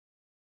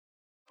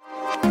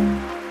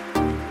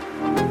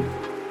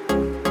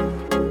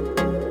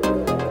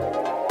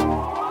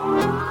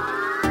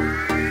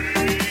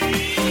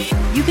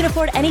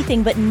afford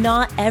anything, but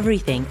not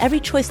everything. Every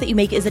choice that you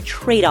make is a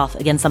trade-off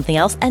against something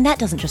else, and that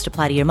doesn't just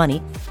apply to your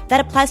money. That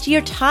applies to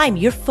your time,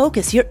 your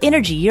focus, your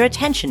energy, your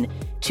attention,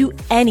 to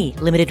any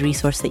limited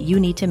resource that you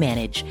need to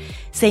manage.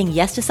 Saying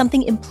yes to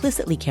something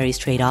implicitly carries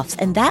trade-offs,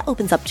 and that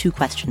opens up two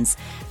questions.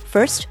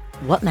 First,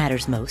 what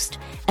matters most?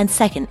 And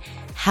second,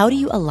 how do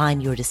you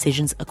align your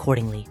decisions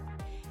accordingly?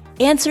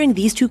 Answering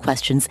these two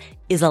questions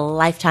is a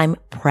lifetime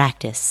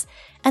practice.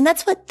 And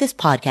that's what this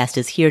podcast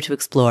is here to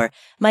explore.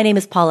 My name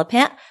is Paula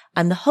Pant.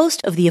 I'm the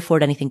host of the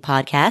Afford Anything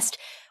podcast.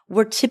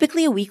 We're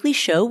typically a weekly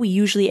show. We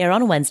usually air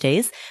on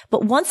Wednesdays,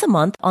 but once a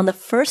month on the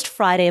first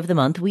Friday of the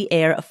month, we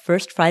air a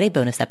First Friday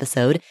bonus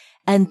episode.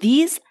 And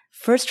these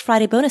First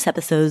Friday bonus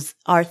episodes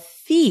are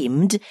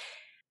themed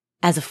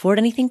as Afford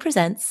Anything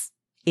presents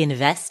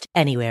Invest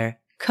Anywhere,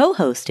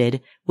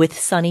 co-hosted with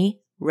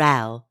Sunny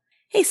Rao.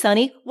 Hey,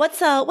 Sunny,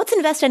 what's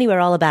Invest Anywhere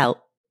all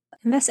about?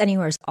 Invest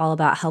Anywhere is all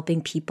about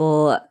helping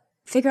people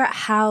figure out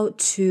how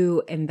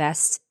to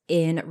invest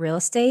in real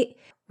estate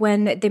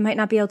when they might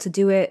not be able to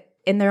do it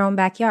in their own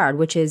backyard,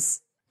 which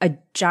is a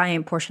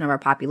giant portion of our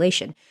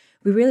population.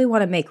 We really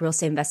want to make real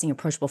estate investing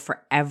approachable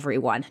for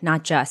everyone,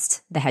 not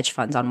just the hedge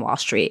funds on Wall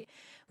Street.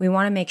 We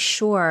want to make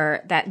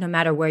sure that no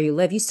matter where you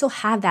live, you still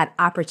have that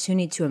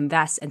opportunity to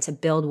invest and to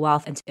build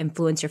wealth and to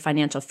influence your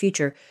financial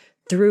future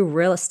through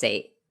real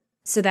estate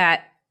so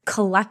that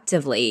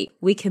collectively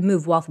we can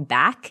move wealth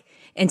back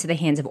into the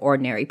hands of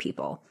ordinary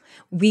people.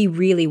 We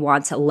really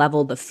want to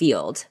level the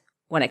field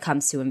when it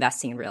comes to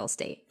investing in real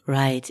estate.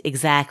 Right,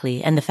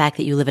 exactly. And the fact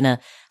that you live in a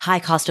high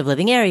cost of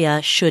living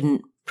area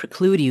shouldn't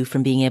preclude you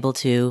from being able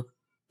to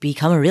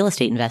become a real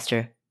estate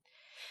investor.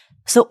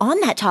 So on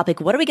that topic,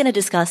 what are we going to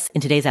discuss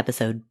in today's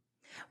episode?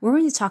 We're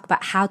going to talk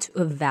about how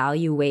to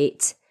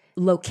evaluate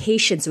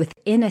locations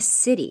within a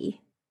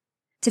city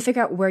to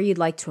figure out where you'd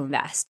like to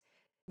invest.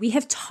 We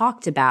have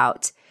talked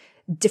about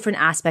different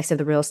aspects of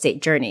the real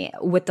estate journey,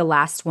 with the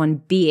last one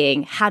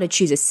being how to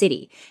choose a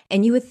city.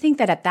 And you would think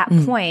that at that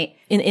point—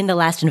 In the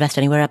last Invest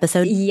Anywhere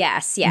episode?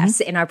 Yes,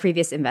 in our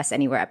previous Invest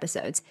Anywhere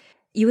episodes.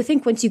 You would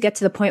think once you get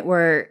to the point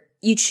where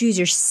you choose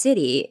your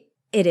city,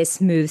 it is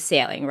smooth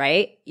sailing,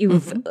 right?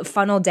 You've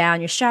funneled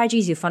down your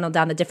strategies, you funneled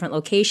down the different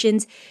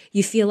locations.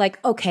 You feel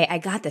like, okay, I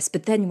got this.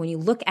 But then when you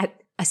look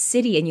at a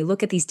city and you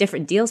look at these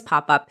different deals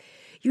pop up,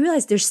 you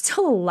realize there's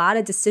still a lot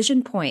of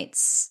decision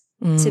points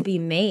to be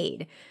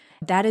made.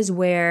 That is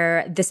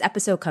where this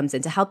episode comes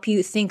in, to help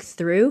you think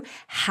through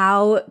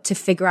how to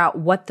figure out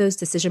what those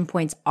decision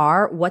points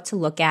are, what to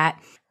look at,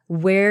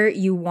 where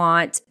you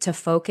want to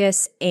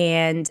focus,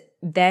 and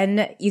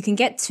then you can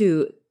get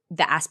to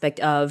the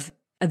aspect of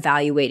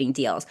evaluating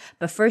deals.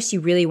 But first, you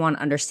really want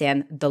to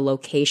understand the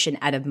location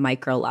at a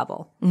micro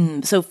level.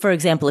 So, for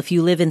example, if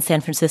you live in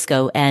San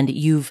Francisco and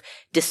you've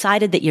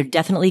decided that you're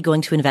definitely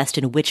going to invest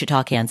in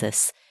Wichita,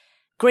 Kansas,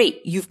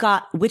 great. You've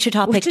got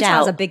Wichita picked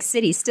out. Wichita's a big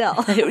city still.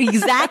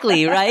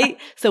 Exactly, right?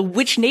 So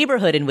which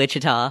neighborhood in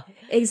Wichita?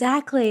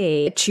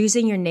 Exactly.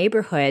 Choosing your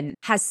neighborhood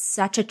has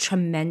such a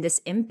tremendous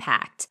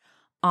impact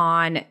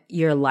on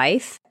your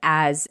life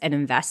as an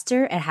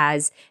investor. It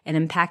has an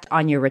impact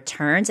on your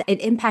returns.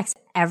 It impacts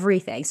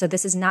everything. So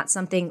this is not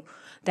something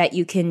that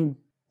you can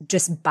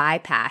just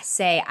bypass.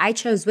 Say, I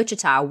chose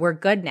Wichita. We're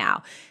good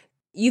now.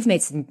 You've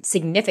made some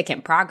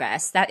significant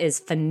progress. That is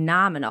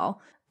phenomenal.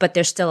 But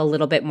there's still a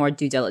little bit more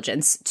due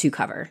diligence to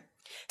cover.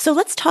 So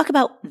let's talk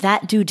about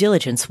that due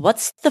diligence.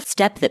 What's the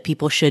step that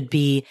people should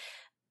be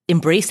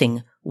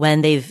embracing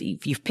when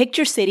you've picked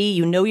your city,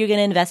 you know you're going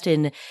to invest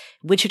in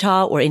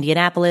Wichita or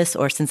Indianapolis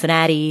or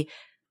Cincinnati?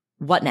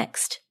 What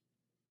next?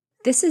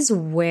 This is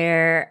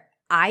where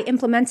I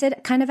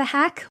implemented kind of a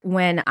hack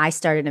when I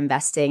started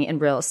investing in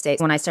real estate.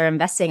 When I started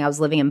investing, I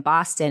was living in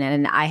Boston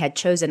and I had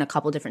chosen a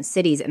couple different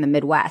cities in the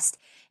Midwest.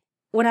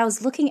 When I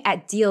was looking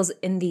at deals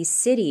in these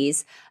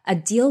cities, a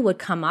deal would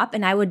come up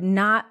and I would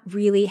not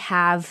really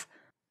have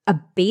a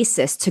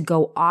basis to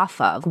go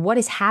off of what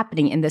is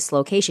happening in this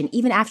location,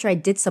 even after I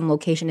did some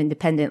location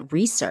independent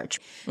research.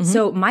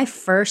 So my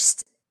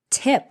first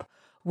tip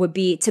would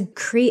be to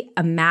create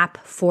a map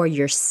for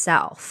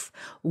yourself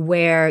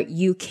where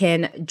you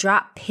can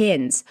drop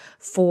pins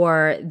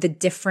for the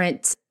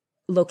different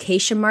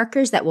location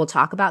markers that we'll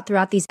talk about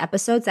throughout these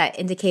episodes that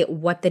indicate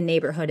what the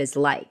neighborhood is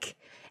like.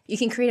 You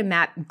can create a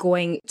map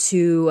going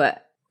to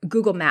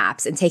Google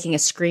Maps and taking a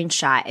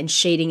screenshot and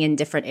shading in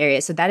different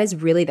areas. So that is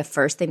really the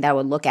first thing that I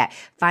would look at.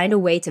 Find a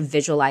way to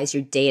visualize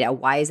your data.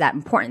 Why is that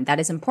important? That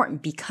is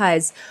important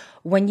because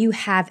when you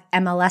have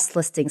MLS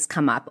listings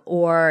come up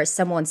or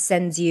someone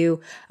sends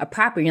you a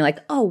property and you're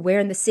like, oh, where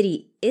in the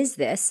city is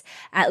this?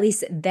 At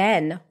least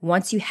then,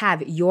 once you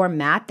have your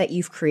map that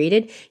you've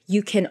created,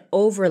 you can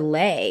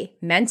overlay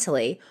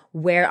mentally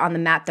where on the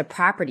map the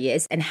property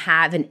is and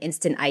have an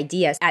instant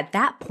idea. At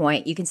that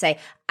point, you can say,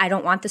 I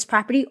don't want this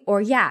property,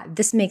 or yeah,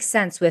 this makes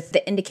sense with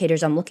the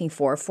indicators I'm looking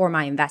for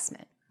my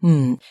investment.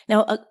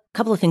 Now, a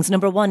couple of things.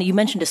 Number one, you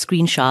mentioned a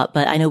screenshot,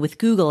 but I know with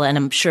Google, and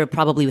I'm sure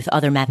probably with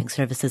other mapping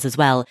services as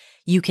well,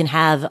 you can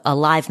have a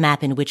live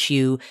map in which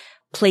you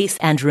place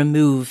and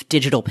remove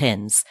digital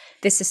pins.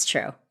 This is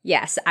true.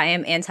 Yes, I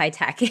am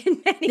anti-tech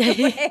in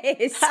many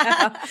ways. So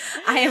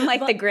I am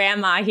like the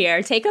grandma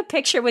here. Take a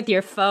picture with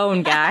your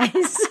phone,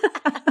 guys.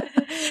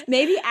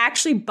 Maybe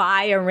actually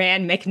buy a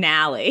Rand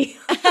McNally.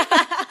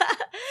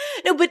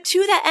 No, but to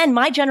that end,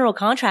 my general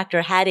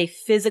contractor had a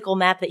physical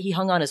map that he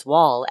hung on his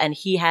wall, and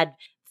he had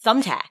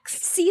thumbtacks.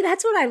 See,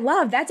 that's what I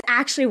love. That's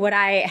actually what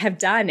I have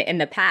done in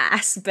the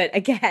past. But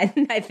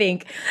again, I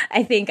think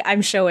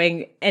I'm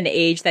showing an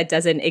age that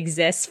doesn't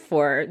exist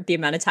for the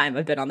amount of time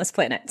I've been on this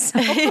planet. So.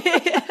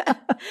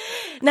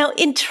 Now,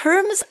 in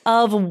terms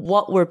of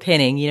what we're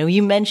pinning,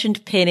 you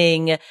mentioned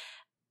pinning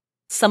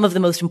some of the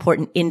most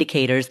important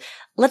indicators.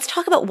 Let's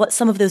talk about what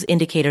some of those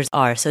indicators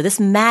are. So this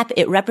map,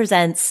 it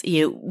represents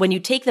when you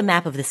take the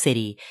map of the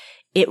city,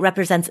 it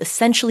represents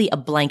essentially a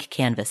blank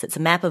canvas. It's a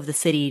map of the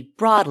city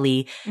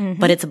broadly,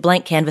 but it's a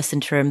blank canvas in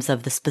terms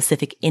of the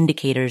specific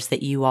indicators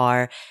that you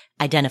are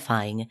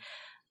identifying.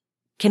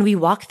 Can we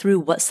walk through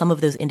what some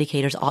of those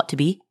indicators ought to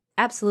be?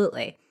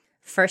 Absolutely.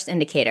 First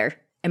indicator,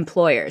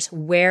 employers.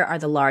 Where are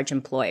the large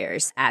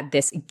employers at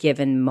this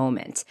given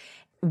moment?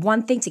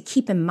 One thing to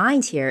keep in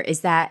mind here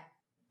is that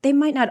they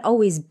might not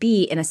always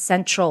be in a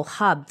central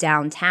hub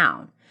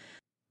downtown.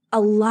 A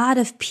lot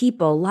of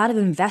people, a lot of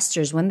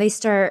investors, when they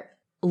start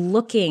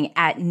looking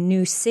at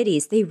new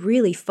cities, they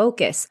really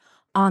focus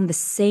on the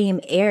same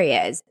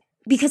areas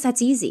because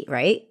that's easy,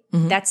 right?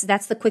 Mm-hmm.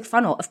 That's the quick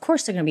funnel. Of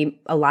course, there are going to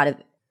be a lot of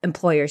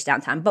employers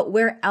downtown, but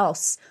where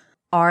else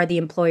are the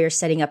employers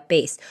setting up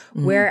base?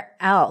 Mm-hmm. Where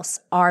else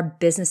are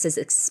businesses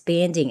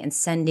expanding and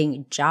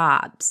sending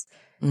jobs?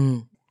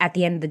 Mm. At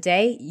the end of the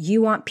day,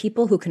 you want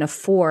people who can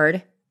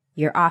afford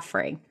your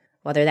offering,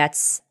 whether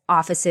that's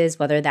offices,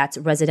 whether that's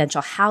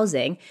residential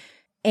housing,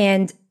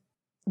 and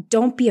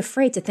don't be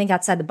afraid to think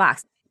outside the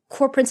box.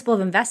 Core principle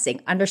of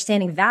investing,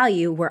 understanding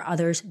value where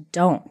others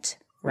don't,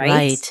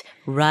 right?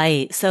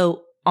 Right.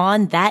 So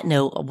on that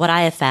note, what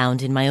I have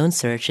found in my own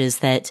search is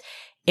that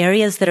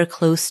areas that are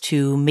close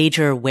to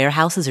major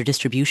warehouses or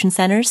distribution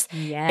centers,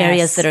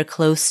 areas that are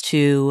close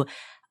to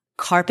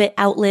carpet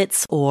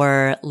outlets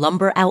or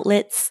lumber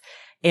outlets,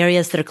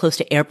 areas that are close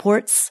to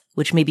airports,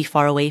 which may be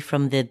far away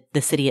from the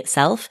city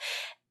itself.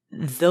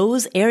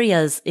 Those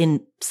areas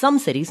in some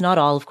cities, not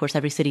all, of course,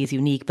 every city is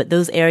unique, but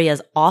those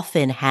areas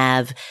often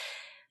have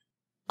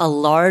a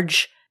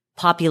large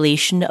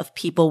population of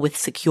people with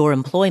secure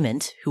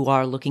employment who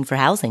are looking for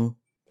housing.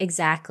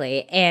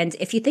 Exactly. And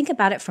if you think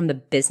about it from the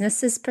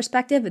business's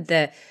perspective,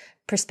 the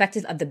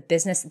perspective of the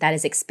business that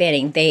is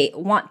expanding, they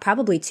want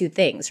probably two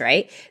things,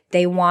 right?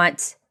 They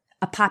want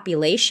a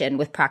population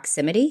with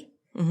proximity,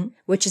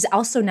 which is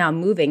also now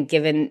moving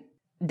given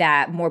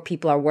that more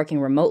people are working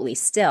remotely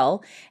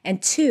still.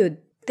 And two,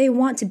 they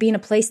want to be in a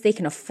place they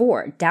can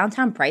afford.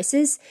 Downtown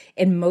prices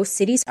in most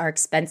cities are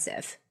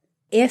expensive.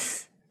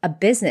 If a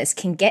business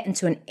can get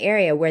into an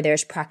area where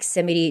there's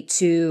proximity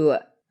to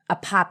a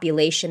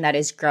population that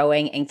is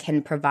growing and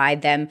can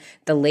provide them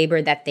the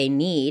labor that they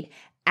need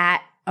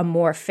at a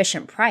more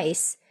efficient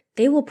price,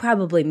 they will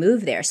probably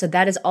move there. So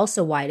that is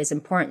also why it is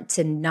important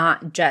to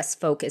not just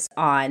focus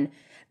on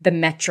the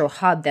metro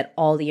hub that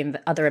all the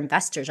other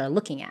investors are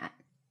looking at.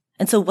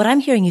 And so what I'm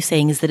hearing you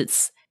saying is that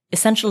it's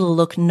essential to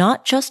look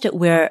not just at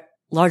where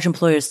large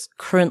employers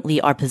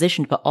currently are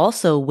positioned, but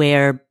also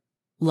where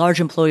large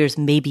employers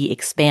may be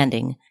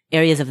expanding,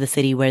 areas of the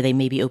city where they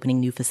may be opening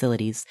new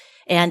facilities.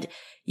 And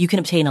you can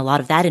obtain a lot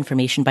of that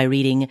information by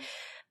reading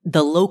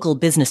the local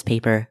business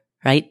paper,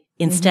 right?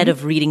 Instead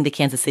of reading the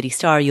Kansas City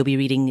Star, you'll be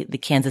reading the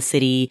Kansas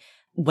City,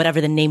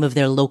 whatever the name of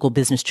their local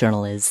business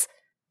journal is.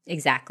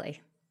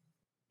 Exactly.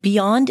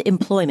 Beyond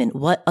employment,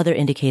 what other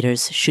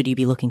indicators should you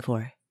be looking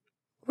for?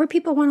 Where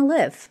people want to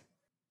live.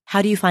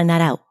 How do you find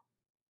that out?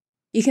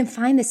 You can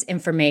find this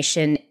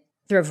information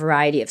through a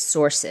variety of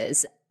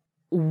sources.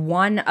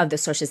 One of the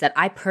sources that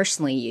I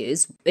personally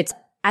use, it's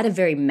at a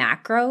very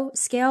macro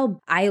scale.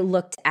 I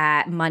looked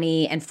at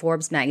Money and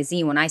Forbes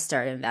magazine when I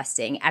started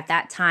investing. At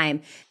that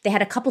time, they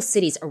had a couple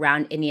cities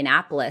around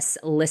Indianapolis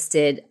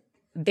listed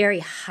very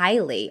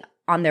highly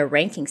on their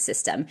ranking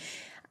system.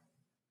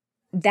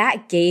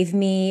 That gave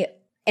me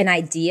an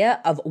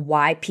idea of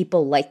why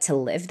people like to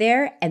live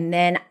there. And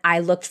then I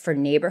looked for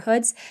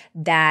neighborhoods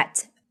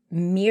that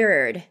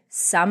mirrored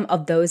some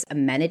of those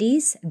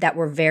amenities that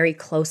were very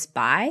close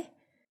by,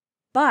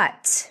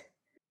 but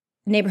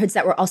neighborhoods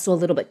that were also a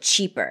little bit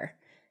cheaper,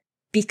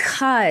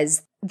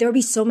 because there would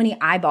be so many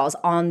eyeballs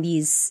on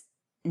these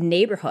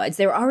neighborhoods.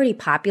 They were already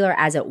popular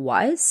as it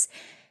was.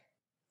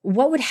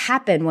 What would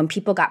happen when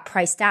people got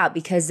priced out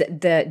because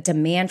the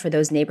demand for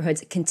those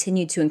neighborhoods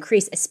continued to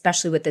increase,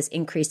 especially with this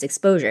increased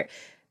exposure?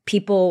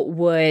 People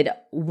would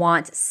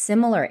want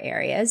similar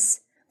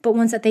areas, but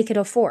ones that they could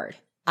afford.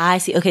 I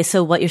see. Okay,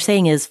 so what you're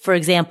saying is, for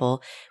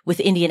example, with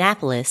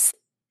Indianapolis,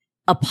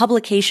 a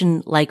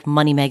publication like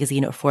Money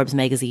Magazine or Forbes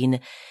Magazine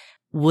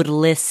would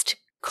list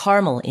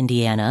Carmel,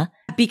 Indiana,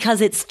 because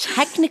it's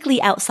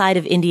technically outside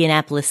of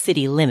Indianapolis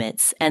city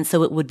limits. And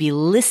so it would be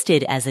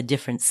listed as a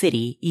different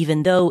city,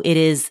 even though it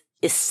is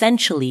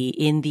essentially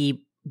in the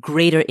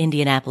greater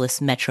Indianapolis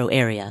metro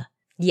area.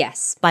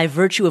 Yes. By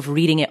virtue of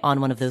reading it on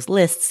one of those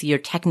lists, you're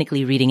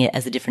technically reading it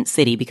as a different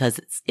city because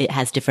it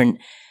has different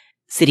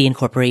city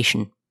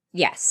incorporation.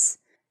 Yes.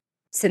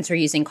 Since we're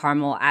using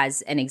Carmel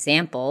as an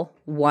example,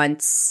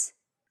 once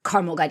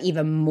Carmel got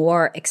even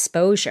more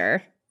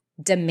exposure,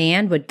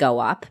 demand would go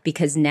up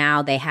because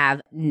now they have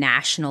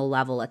national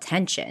level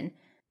attention.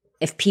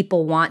 If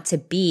people want to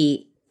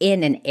be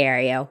in an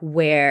area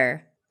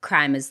where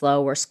crime is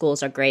low, where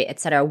schools are great, et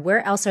cetera,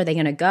 where else are they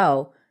going to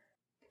go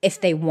if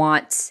they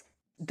want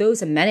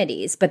those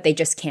amenities, but they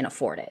just can't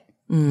afford it?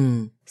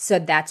 So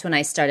that's when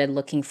I started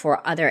looking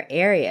for other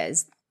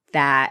areas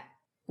that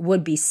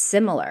would be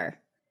similar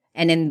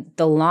and in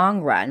the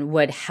long run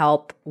would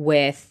help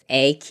with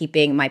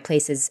keeping my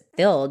places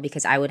filled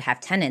because I would have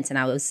tenants and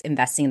I was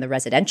investing in the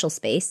residential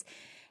space,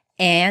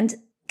 and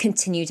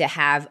continue to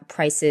have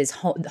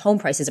home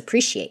prices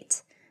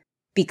appreciate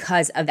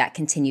because of that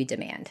continued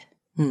demand.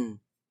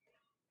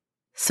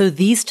 So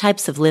these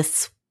types of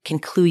lists can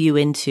clue you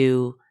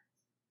into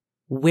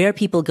where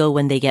people go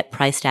when they get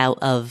priced out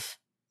of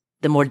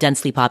the more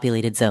densely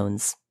populated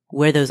zones,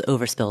 where those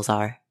overspills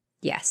are.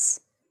 Yes.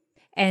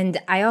 And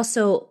I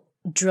also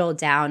drilled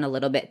down a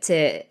little bit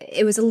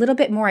it was a little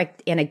bit more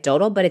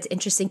anecdotal, but it's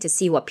interesting to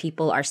see what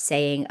people are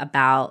saying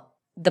about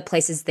the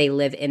places they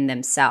live in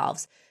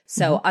themselves.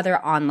 So other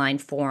online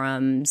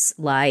forums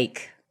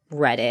like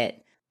Reddit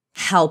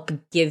help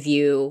give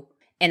you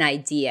an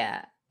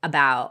idea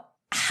about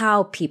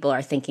how people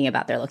are thinking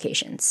about their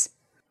locations.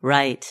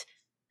 Right.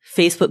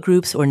 Facebook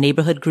groups or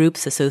neighborhood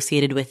groups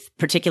associated with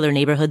particular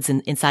neighborhoods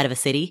inside of a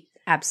city.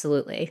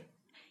 Absolutely.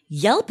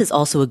 Yelp is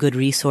also a good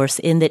resource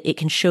in that it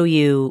can show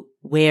you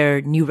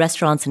where new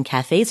restaurants and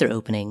cafes are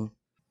opening.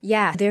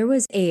 Yeah, there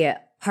was a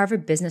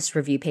Harvard Business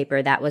Review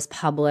paper that was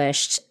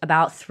published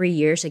about 3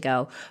 years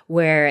ago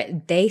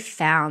where they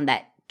found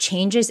that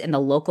changes in the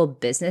local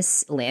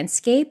business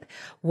landscape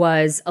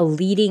was a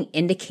leading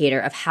indicator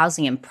of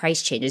housing and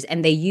price changes.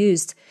 And they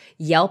used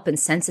Yelp and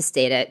census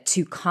data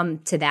to come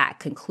to that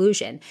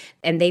conclusion.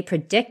 And they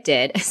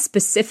predicted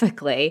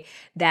specifically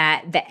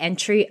that the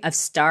entry of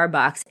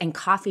Starbucks and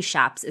coffee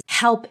shops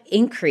help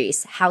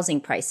increase housing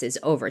prices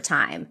over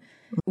time,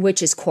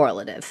 which is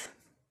correlative.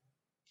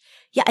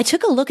 Yeah, I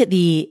took a look at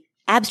the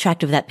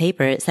abstract of that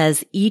paper. It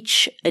says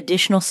each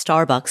additional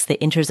Starbucks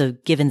that enters a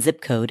given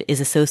zip code is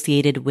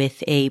associated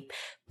with a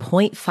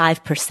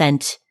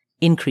 0.5%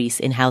 increase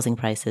in housing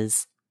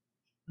prices,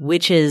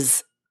 which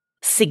is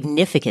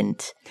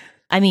significant.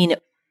 I mean,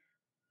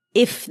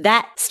 if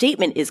that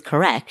statement is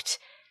correct,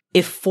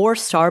 if 4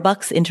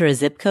 Starbucks enter a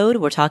zip code,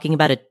 we're talking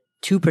about a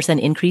 2%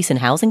 increase in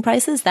housing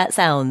prices. That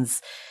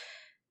sounds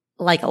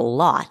like a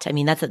lot. I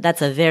mean,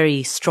 that's a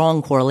very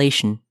strong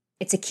correlation.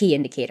 It's a key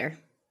indicator.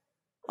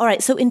 All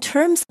right. So in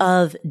terms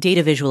of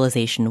data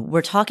visualization,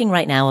 we're talking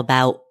right now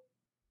about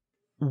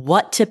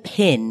what to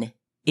pin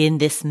in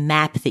this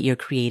map that you're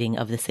creating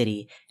of the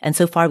city. And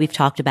so far we've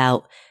talked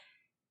about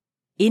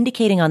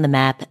indicating on the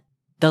map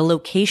the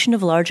location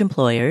of large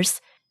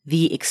employers,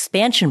 the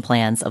expansion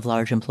plans of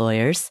large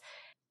employers,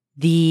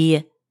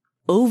 the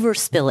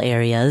overspill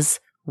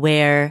areas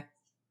where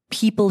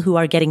people who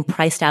are getting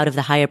priced out of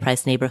the higher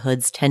priced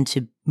neighborhoods tend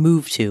to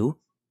move to,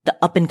 the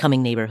up and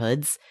coming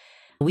neighborhoods.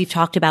 We've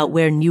talked about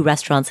where new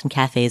restaurants and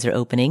cafes are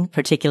opening,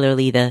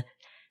 particularly the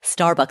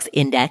Starbucks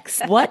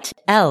index. What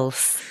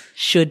else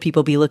should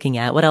people be looking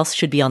at? What else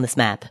should be on this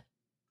map?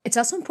 It's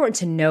also important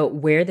to note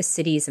where the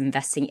city is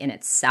investing in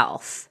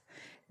itself.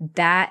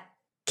 That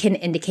can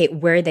indicate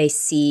where they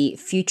see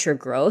future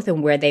growth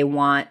and where they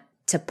want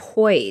to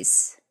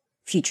poise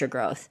future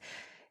growth.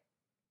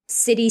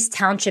 Cities,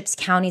 townships,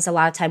 counties, a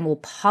lot of time will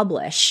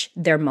publish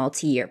their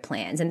multi-year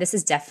plans. And this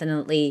is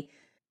definitely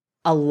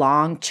a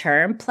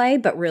long-term play,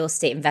 but real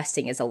estate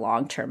investing is a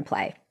long-term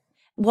play.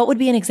 What would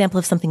be an example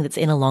of something that's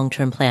in a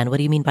long-term plan? What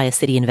do you mean by a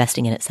city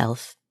investing in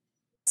itself?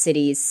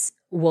 Cities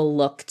will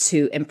look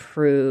to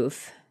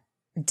improve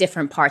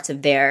different parts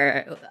of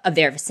their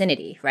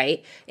vicinity,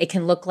 right? It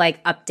can look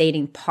like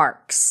updating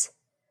parks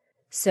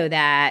so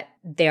that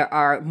there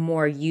are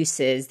more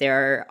uses.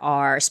 There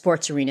are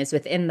sports arenas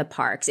within the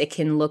parks. It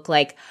can look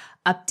like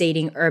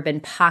updating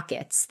urban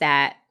pockets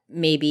that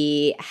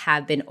maybe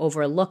have been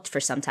overlooked for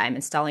some time,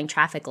 installing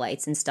traffic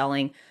lights,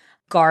 installing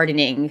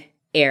gardening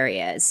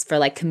areas for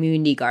like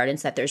community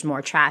gardens that there's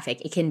more traffic.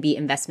 It can be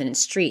investment in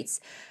streets,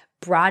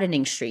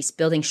 broadening streets,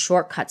 building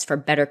shortcuts for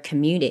better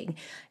commuting.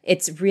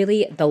 It's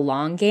really the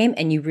long game,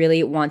 and you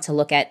really want to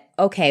look at,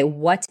 okay,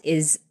 what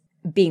is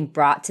being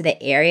brought to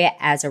the area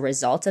as a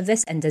result of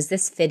this, and does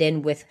this fit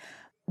in with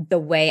the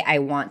way I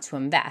want to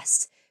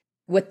invest?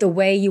 With the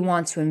way you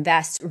want to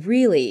invest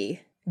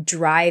really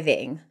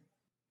driving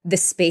the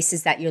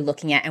spaces that you're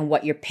looking at and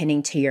what you're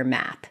pinning to your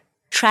map.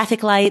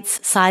 Traffic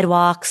lights,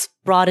 sidewalks,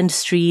 broadened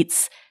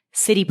streets,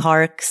 city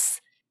parks,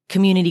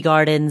 community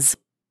gardens.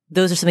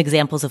 Those are some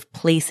examples of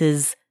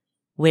places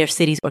where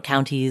cities or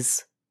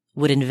counties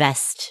would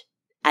invest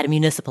at a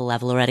municipal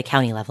level or at a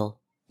county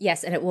level.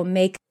 Yes, and it will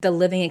make the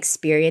living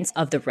experience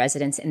of the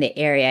residents in the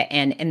area,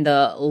 and in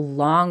the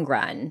long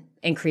run,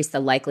 increase the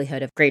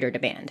likelihood of greater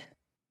demand.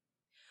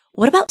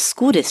 What about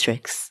school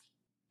districts?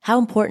 How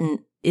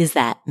important is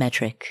that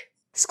metric?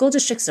 School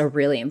districts are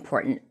really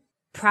important.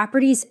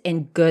 Properties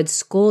in good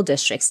school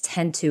districts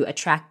tend to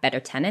attract better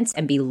tenants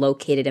and be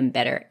located in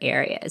better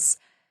areas.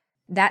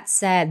 That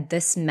said,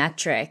 this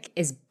metric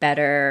is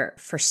better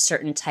for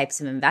certain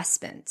types of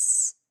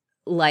investments,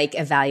 like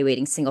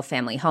evaluating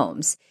single-family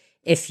homes.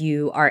 If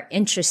you are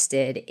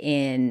interested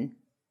in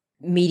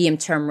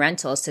medium-term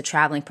rentals to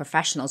traveling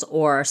professionals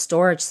or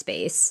storage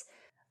space,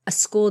 a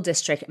school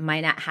district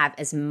might not have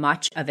as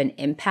much of an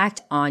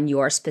impact on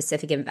your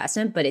specific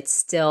investment, but it's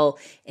still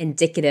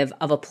indicative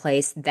of a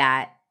place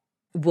that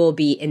will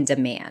be in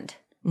demand.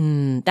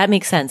 That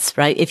makes sense,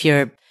 right? If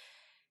you're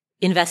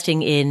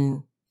investing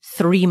in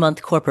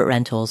 3-month corporate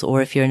rentals,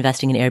 or if you're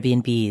investing in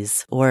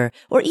Airbnbs, or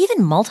even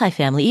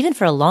multifamily, even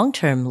for a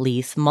long-term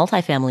lease,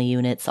 multifamily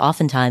units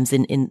oftentimes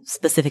in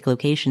specific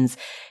locations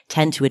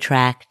tend to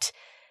attract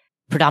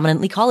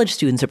predominantly college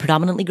students or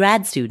predominantly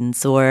grad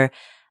students, or,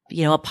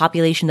 you know, a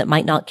population that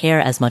might not care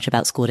as much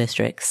about school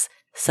districts.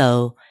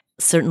 So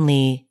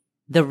certainly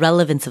the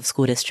relevance of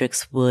school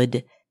districts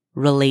would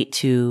relate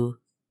to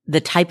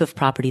the type of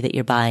property that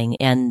you're buying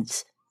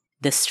and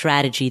the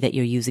strategy that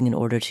you're using in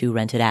order to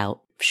rent it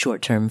out,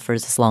 short-term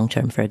versus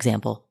long-term, for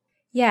example.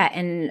 Yeah,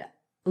 and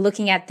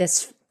looking at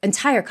this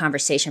entire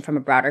conversation from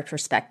a broader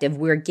perspective,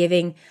 we're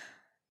giving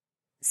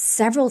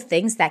several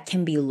things that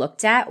can be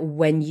looked at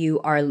when you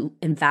are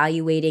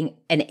evaluating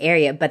an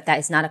area, but that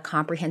is not a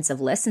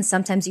comprehensive list. And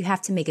sometimes you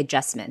have to make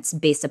adjustments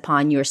based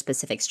upon your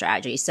specific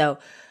strategy. So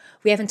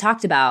we haven't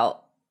talked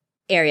about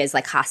areas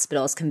like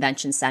hospitals,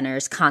 convention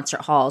centers,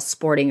 concert halls,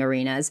 sporting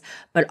arenas,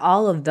 but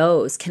all of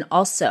those can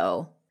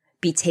also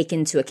be taken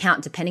into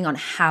account depending on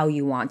how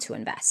you want to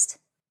invest.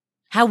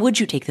 How would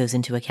you take those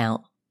into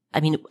account?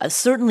 I mean,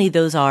 certainly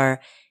those are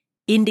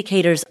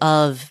indicators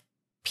of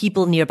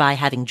people nearby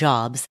having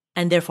jobs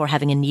and therefore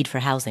having a need for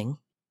housing.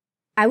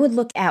 I would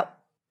look at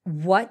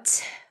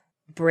what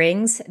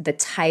brings the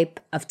type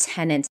of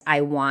tenant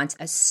I want,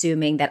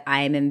 assuming that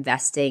I am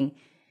investing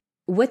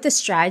with the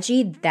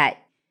strategy that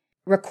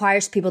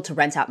requires people to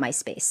rent out my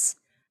space.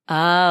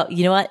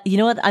 You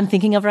know what I'm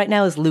thinking of right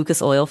now is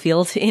Lucas Oil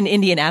Field in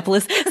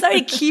Indianapolis.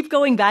 Sorry to keep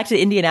going back to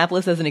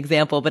Indianapolis as an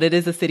example, but it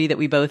is a city that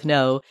we both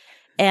know.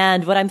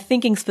 And what I'm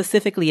thinking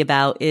specifically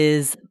about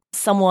is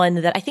someone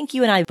that I think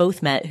you and I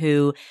both met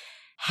who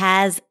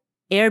has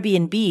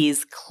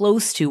Airbnbs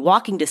close to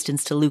walking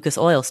distance to Lucas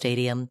Oil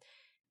Stadium.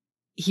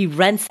 He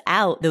rents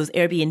out those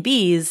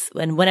Airbnbs,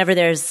 and whenever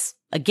there's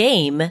a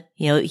game,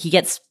 you know, he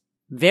gets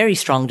very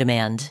strong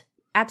demand.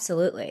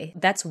 Absolutely.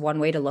 That's one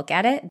way to look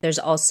at it. There's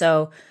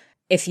also,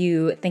 if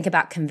you think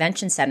about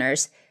convention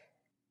centers,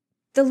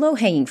 the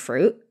low-hanging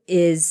fruit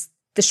is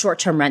the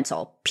short-term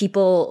rental.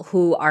 People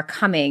who are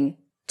coming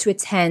to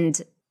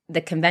attend the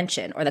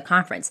convention or the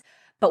conference.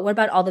 But what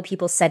about all the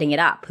people setting it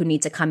up who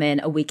need to come in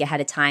a week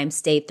ahead of time,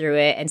 stay through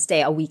it, and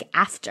stay a week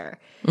after?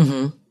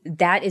 Mm-hmm.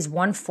 That is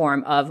one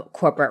form of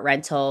corporate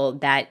rental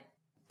that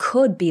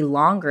could be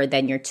longer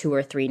than your 2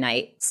 or 3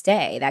 night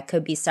stay. That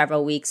could be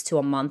several weeks to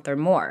a month or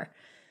more.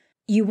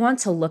 You want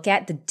to look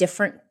at the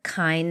different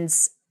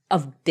kinds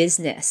of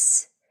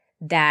business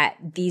that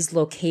these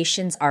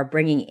locations are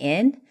bringing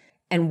in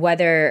and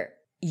whether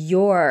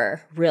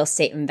your real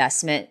estate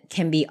investment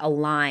can be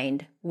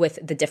aligned with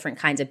the different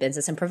kinds of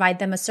business and provide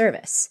them a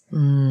service.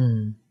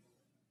 All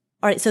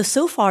right.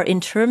 So far, in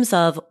terms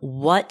of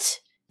what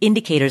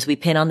indicators we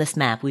pin on this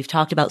map, we've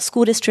talked about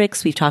school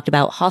districts, we've talked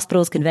about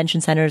hospitals, convention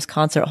centers,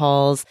 concert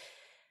halls,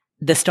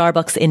 the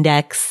Starbucks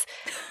index.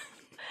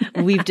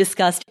 We've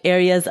discussed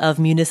areas of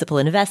municipal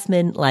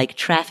investment like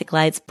traffic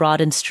lights,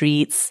 broadened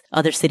streets,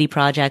 other city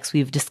projects.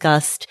 We've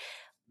discussed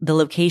the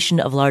location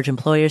of large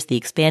employers, the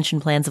expansion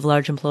plans of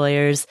large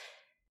employers.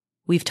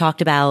 We've talked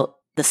about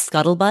the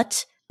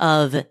scuttlebutt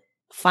of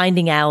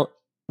finding out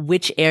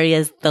which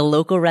areas the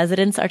local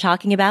residents are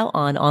talking about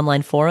on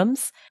online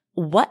forums.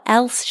 What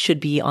else should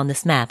be on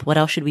this map? What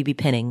else should we be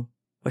pinning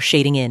or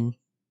shading in?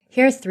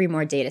 Here are 3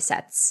 more data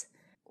sets.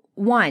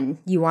 1,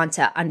 you want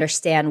to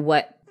understand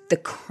what the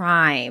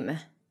crime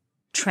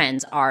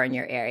trends are in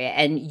your area.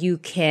 And you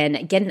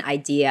can get an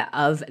idea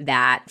of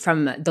that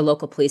from the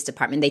local police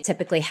department. They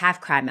typically have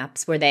crime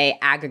maps where they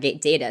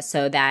aggregate data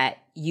so that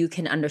you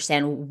can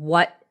understand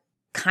what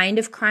kind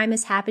of crime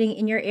is happening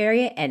in your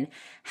area and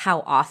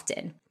how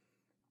often.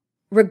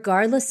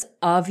 Regardless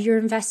of your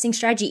investing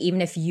strategy,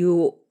 even if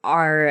you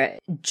are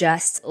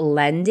just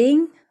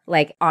lending,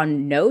 like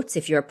on notes,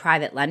 if you're a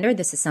private lender,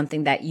 this is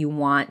something that you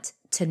want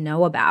to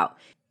know about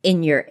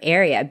in your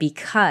area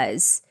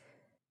because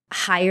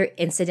higher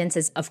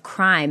incidences of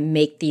crime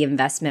make the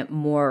investment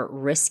more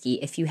risky.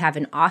 If you have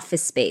an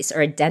office space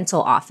or a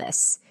dental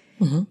office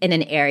in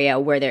an area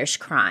where there's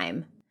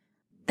crime,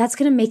 that's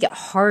going to make it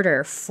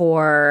harder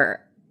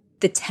for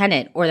the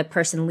tenant or the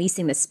person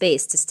leasing the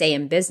space to stay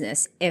in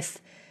business if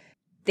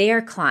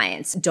their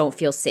clients don't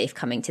feel safe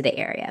coming to the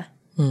area.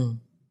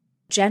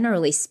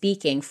 Generally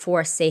speaking,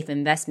 for a safe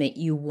investment,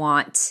 you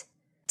want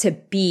to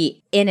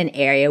be in an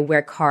area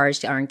where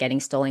cars aren't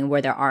getting stolen,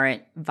 where there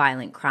aren't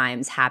violent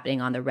crimes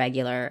happening on the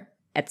regular,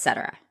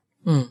 etc.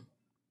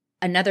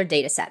 Another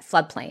data set,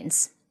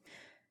 floodplains.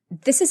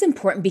 This is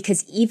important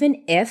because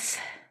even if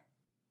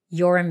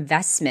your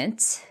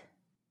investment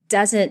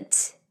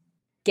doesn't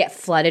get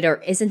flooded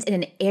or isn't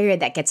in an area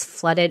that gets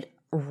flooded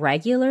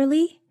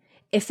regularly,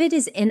 if it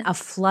is in a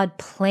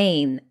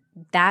floodplain,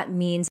 that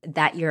means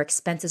that your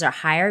expenses are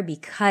higher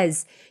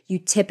because you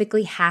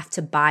typically have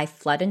to buy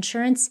flood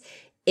insurance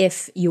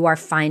if you are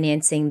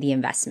financing the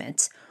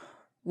investment,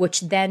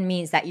 which then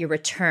means that your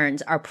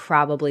returns are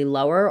probably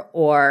lower,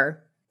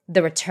 or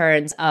the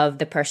returns of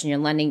the person you're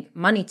lending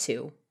money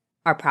to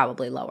are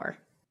probably lower.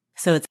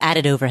 So it's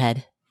added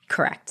overhead.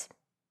 Correct.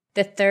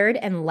 The third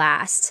and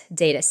last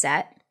data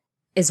set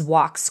is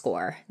Walk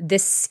Score.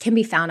 This can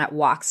be found at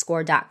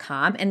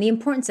walkscore.com, and the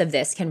importance of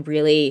this can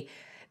really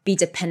be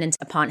dependent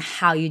upon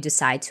how you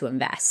decide to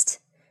invest.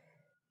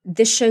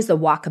 This shows the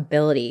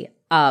walkability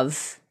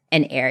of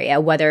an area,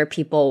 whether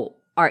people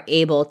are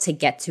able to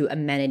get to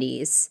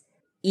amenities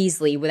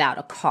easily without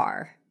a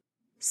car.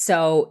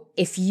 So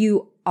if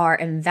you are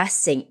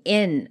investing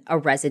in a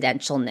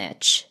residential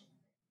niche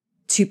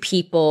to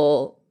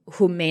people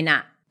who may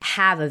not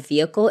have a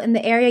vehicle in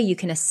the area, you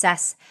can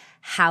assess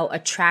how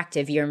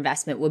attractive your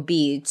investment would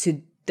be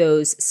to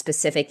those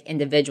specific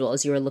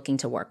individuals you are looking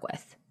to work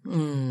with.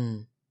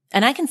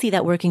 And I can see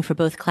that working for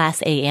both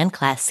Class A and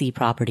Class C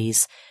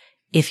properties.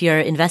 If you're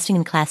investing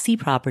in Class C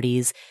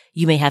properties,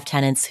 you may have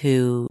tenants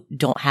who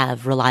don't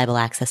have reliable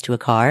access to a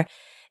car.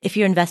 If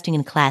you're investing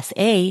in Class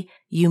A,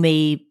 you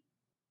may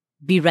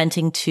be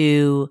renting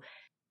to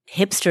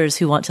hipsters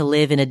who want to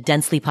live in a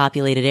densely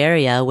populated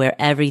area where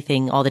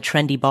everything, all the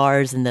trendy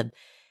bars and the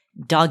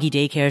doggy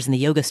daycares and the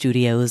yoga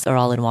studios are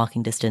all in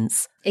walking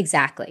distance.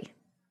 Exactly.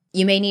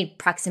 You may need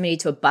proximity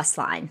to a bus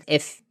line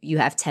if you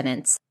have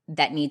tenants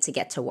that need to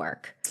get to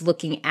work.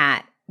 Looking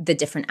at the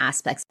different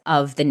aspects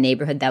of the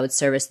neighborhood that would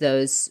service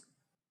those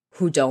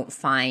who don't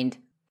find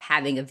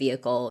having a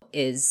vehicle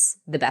is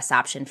the best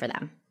option for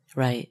them.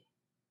 Right.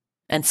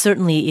 And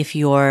certainly if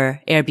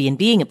you're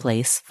Airbnb-ing a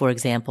place, for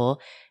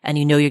example, and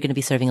you know you're going to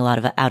be serving a lot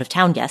of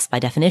out-of-town guests by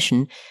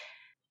definition,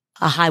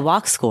 a high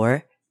walk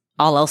score,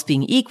 all else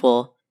being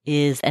equal,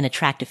 is an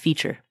attractive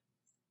feature.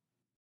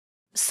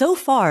 So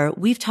far,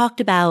 we've talked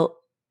about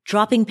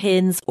dropping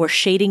pins or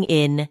shading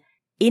in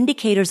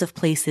indicators of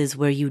places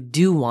where you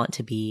do want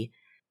to be.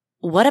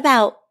 What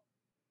about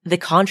the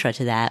contra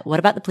to that? What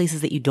about the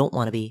places that you don't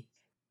want to be?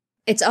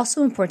 It's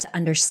also important to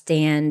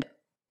understand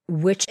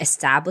which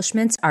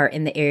establishments are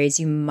in the areas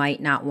you might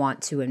not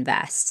want to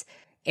invest.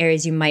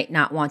 Areas you might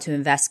not want to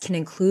invest can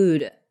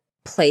include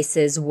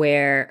places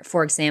where,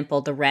 for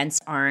example, the rents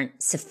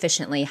aren't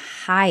sufficiently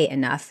high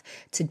enough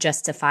to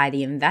justify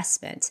the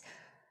investment.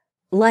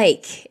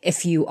 Like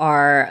if you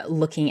are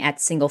looking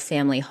at single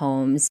family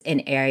homes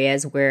in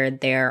areas where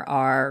there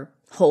are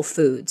Whole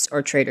Foods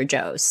or Trader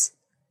Joe's,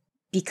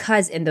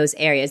 because in those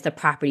areas, the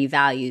property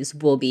values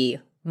will be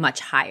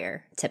much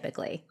higher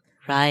typically.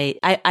 Right.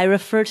 I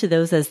refer to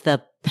those as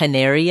the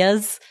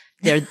Panerias.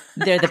 They're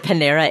the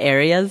Panera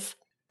areas.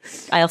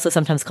 I also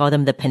sometimes call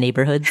them the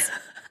Paneighborhoods.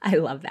 I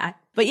love that.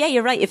 But yeah,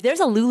 you're right. If there's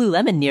a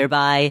Lululemon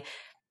nearby,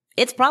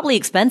 it's probably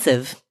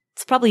expensive.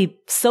 It's probably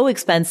so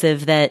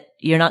expensive that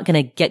you're not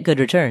going to get good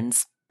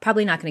returns.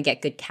 Probably not going to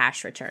get good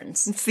cash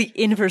returns. It's the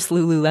inverse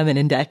Lululemon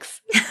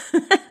index.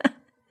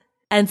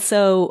 And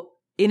so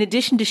in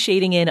addition to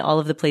shading in all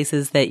of the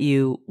places that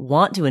you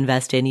want to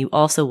invest in, you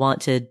also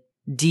want to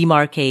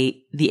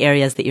demarcate the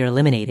areas that you're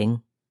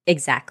eliminating.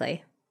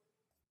 Exactly.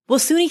 Well,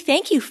 Sunny,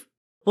 thank you.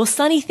 Well,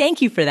 Sunny,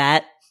 thank you for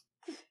that.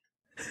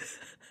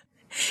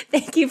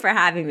 Thank you for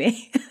having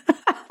me.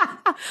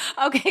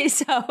 Okay,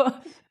 so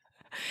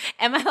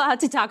am I allowed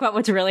to talk about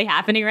what's really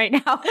happening right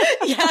now?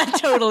 Yeah,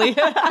 totally.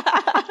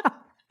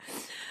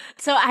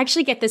 So I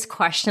actually get this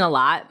question a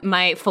lot.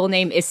 My full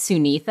name is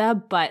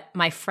Sunitha, but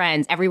my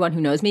friends, everyone who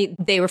knows me,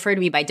 they refer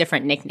to me by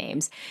different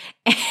nicknames.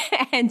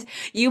 And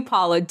you,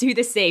 Paula, do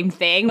the same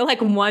thing,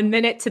 like 1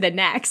 minute to the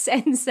next.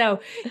 And so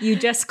you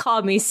just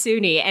called me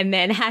Suni and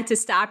then had to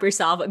stop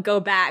yourself, go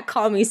back,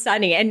 call me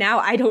Sunny. And now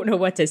I don't know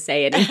what to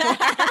say anymore.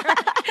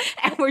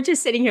 And we're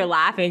just sitting here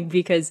laughing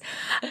because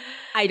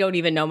I don't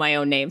even know my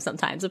own name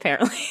sometimes,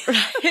 apparently.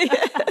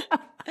 Right.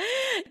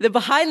 The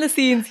behind the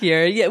scenes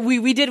here. Yeah,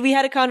 we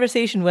had a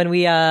conversation when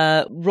we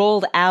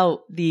rolled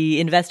out the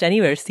Invest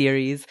Anywhere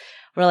series.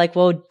 We're like,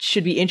 well,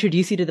 should we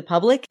introduce you to the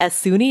public as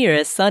Suni or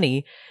as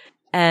Sunny?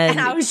 And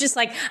I was just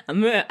like,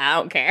 I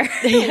don't care.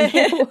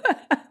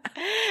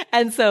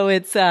 And so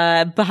it's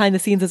behind the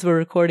scenes as we're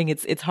recording.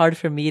 It's hard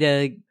for me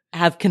to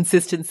have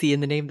consistency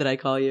in the name that I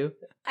call you.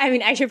 I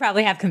mean, I should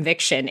probably have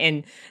conviction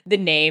in the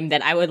name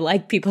that I would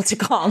like people to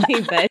call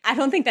me, but I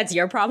don't think that's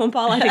your problem,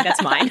 Paul. I think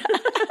that's mine.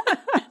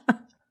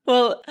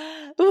 Well,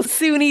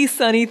 Suni,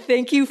 Sunny,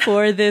 thank you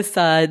for this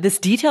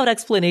detailed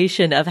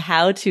explanation of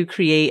how to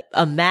create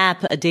a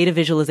map, a data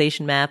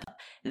visualization map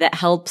that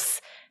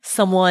helps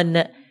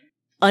someone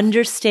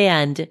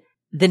understand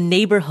the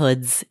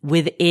neighborhoods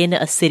within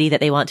a city that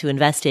they want to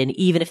invest in,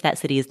 even if that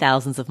city is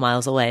thousands of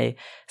miles away.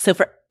 So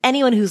for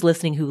anyone who's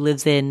listening who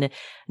lives in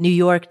New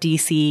York,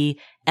 DC,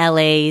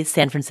 LA,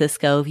 San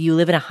Francisco, if you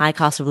live in a high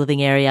cost of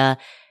living area,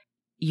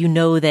 you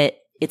know that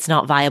it's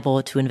not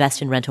viable to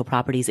invest in rental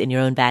properties in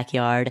your own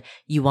backyard.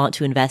 You want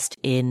to invest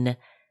in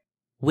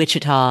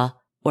Wichita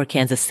or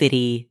Kansas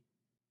City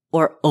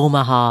or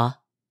Omaha.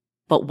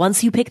 But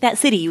once you pick that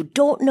city, you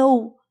don't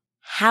know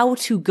how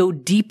to go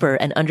deeper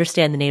and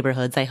understand the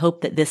neighborhoods. I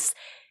hope that this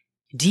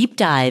deep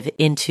dive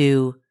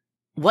into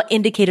what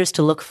indicators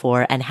to look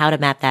for and how to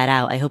map that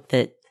out, I hope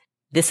that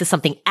this is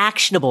something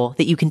actionable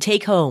that you can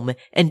take home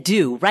and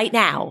do right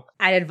now.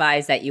 I'd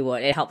advise that you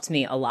would. It helped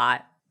me a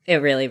lot. It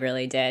really,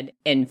 really did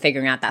in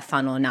figuring out that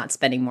funnel and not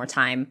spending more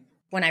time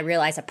when I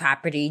realized a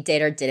property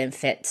did or didn't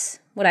fit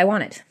what I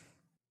wanted.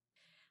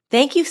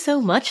 Thank you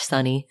so much,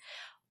 Sunny.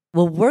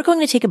 Well, we're going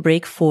to take a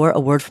break for a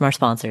word from our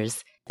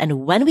sponsors.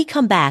 And when we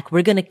come back,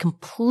 we're going to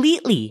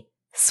completely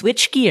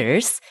switch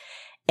gears.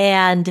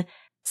 And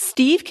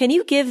Steve, can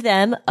you give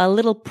them a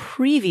little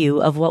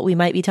preview of what we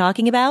might be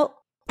talking about?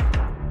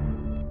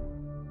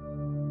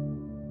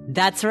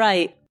 That's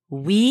right.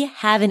 We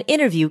have an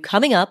interview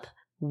coming up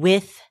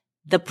with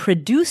the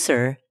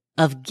producer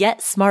of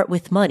Get Smart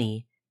with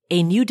Money,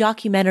 a new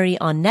documentary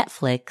on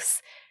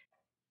Netflix.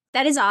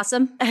 That is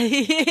awesome.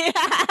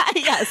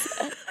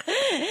 Yes.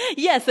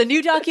 Yes, a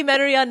new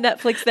documentary on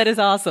Netflix that is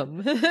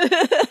awesome.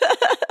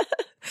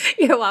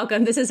 You're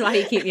welcome. This is why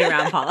you keep me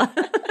around, Paula.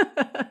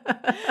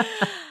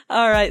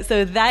 All right,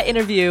 so that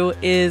interview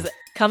is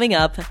coming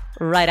up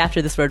right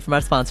after this word from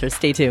our sponsors.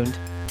 Stay tuned.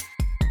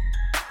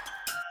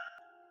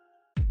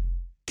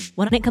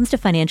 When it comes to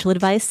financial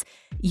advice,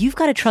 you've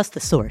got to trust the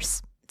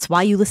source. It's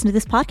why you listen to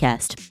this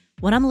podcast.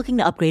 When I'm looking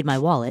to upgrade my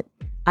wallet,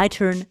 I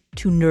turn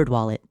to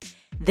NerdWallet.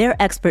 Their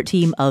expert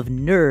team of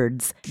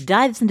nerds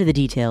dives into the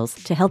details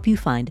to help you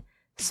find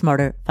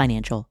smarter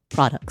financial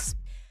products.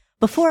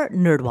 Before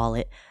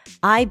NerdWallet,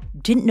 I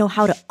didn't know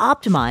how to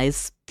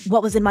optimize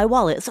what was in my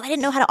wallet, so I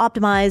didn't know how to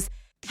optimize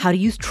how to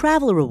use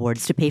travel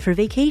rewards to pay for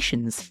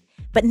vacations.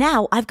 But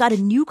now I've got a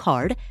new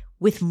card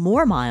with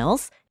more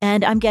miles,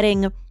 and I'm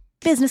getting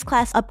business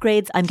class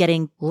upgrades, I'm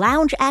getting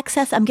lounge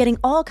access, I'm getting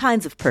all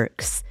kinds of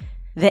perks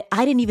that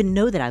I didn't even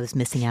know that I was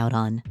missing out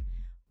on.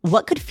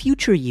 What could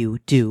future you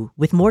do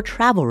with more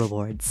travel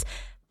rewards?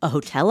 A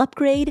hotel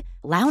upgrade?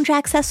 Lounge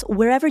access?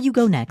 Wherever you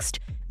go next,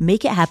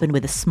 make it happen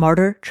with a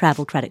smarter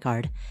travel credit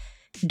card.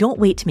 Don't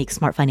wait to make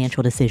smart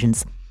financial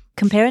decisions.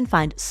 Compare and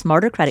find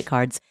smarter credit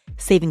cards,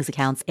 savings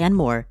accounts, and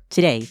more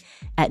today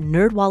at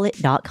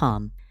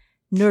nerdwallet.com.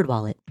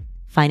 NerdWallet.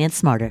 Finance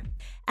smarter.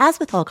 As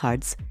with all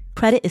cards,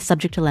 credit is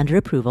subject to lender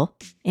approval,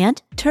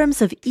 and terms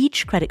of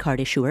each credit card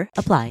issuer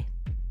apply.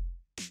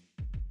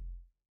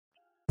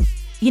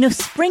 You know,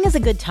 spring is a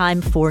good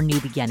time for new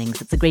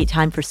beginnings. It's a great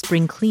time for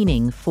spring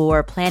cleaning,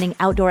 for planning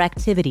outdoor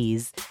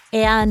activities,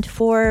 and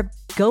for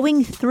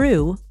going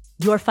through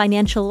your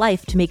financial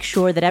life to make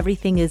sure that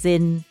everything is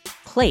in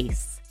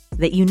place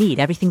that you need.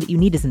 Everything that you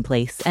need is in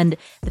place. And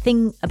the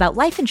thing about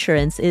life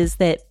insurance is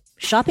that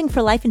shopping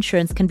for life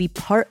insurance can be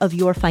part of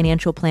your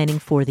financial planning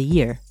for the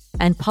year.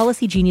 And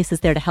Policy Genius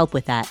is there to help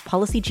with that.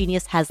 Policy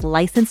Genius has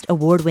licensed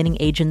award-winning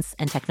agents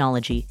and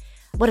technology.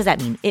 What does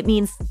that mean? It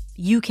means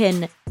you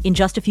can, in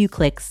just a few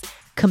clicks,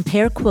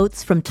 compare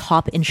quotes from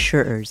top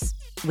insurers.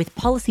 With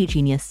Policy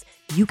Genius,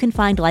 you can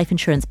find life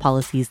insurance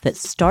policies that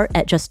start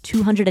at just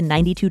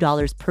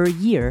 $292 per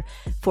year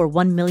for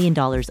 $1 million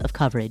of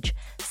coverage.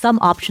 Some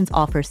options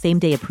offer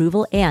same-day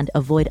approval and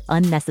avoid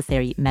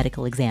unnecessary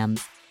medical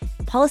exams.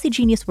 Policy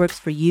Genius works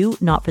for you,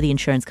 not for the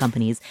insurance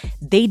companies.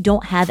 They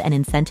don't have an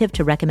incentive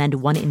to recommend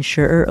one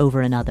insurer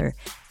over another.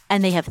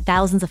 And they have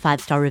thousands of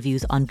 5-star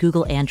reviews on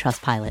Google and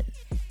Trustpilot.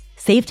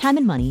 Save time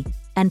and money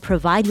and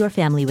provide your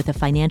family with a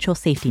financial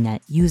safety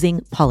net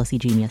using Policy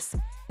Genius.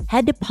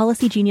 Head to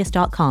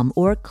policygenius.com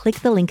or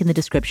click the link in the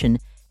description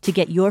to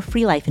get your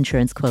free life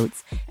insurance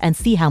quotes and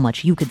see how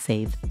much you could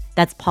save.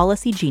 That's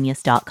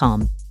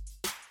policygenius.com.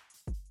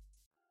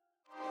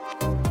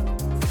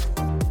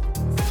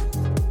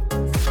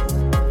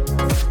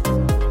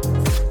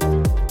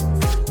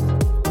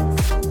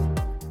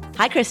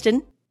 Hi,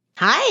 Kristen.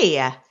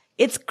 Hi.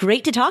 It's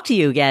great to talk to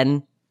you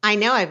again. I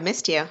know I've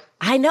missed you.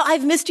 I know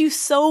I've missed you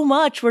so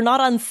much. We're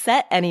not on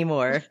set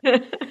anymore.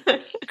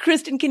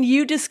 Kristen, can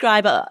you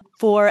describe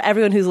for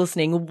everyone who's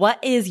listening, what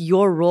is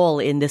your role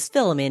in this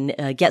film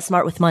in Get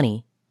Smart with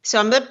Money? So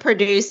I'm the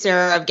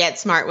producer of Get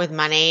Smart with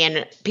Money,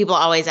 and people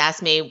always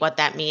ask me what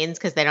that means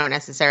because they don't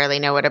necessarily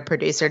know what a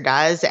producer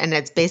does. And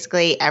it's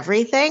basically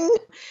everything.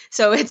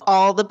 So it's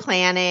all the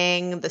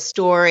planning, the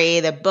story,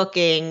 the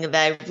booking,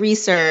 the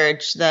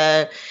research,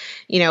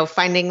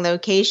 finding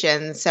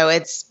locations. So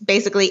it's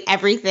basically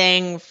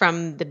everything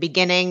from the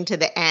beginning to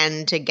the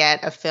end to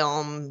get a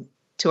film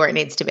to where it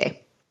needs to be.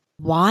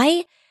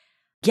 Why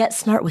Get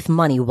Smart with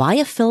Money? Why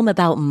a film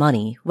about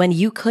money when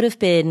you could have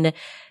been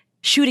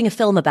shooting a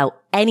film about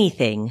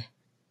anything?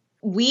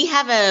 We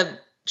have a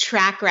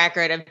track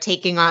record of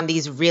taking on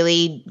these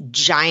really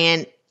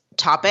giant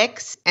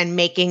topics and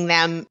making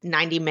them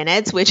 90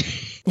 minutes,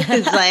 which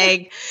is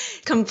like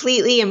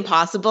completely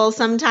impossible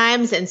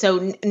sometimes. And so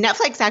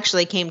Netflix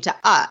actually came to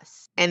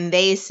us and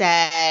they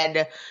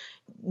said,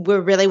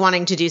 we're really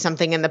wanting to do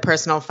something in the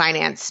personal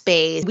finance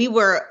space. We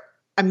were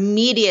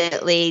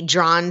immediately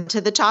drawn to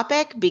the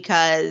topic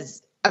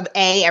because of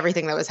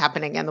everything that was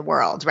happening in the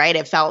world, right?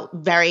 It felt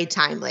very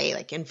timely.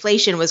 Like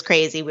inflation was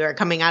crazy. We were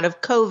coming out of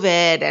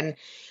COVID. And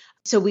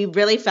so we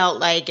really felt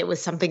like it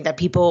was something that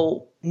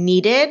people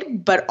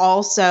needed, but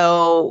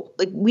also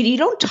like you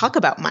don't talk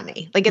about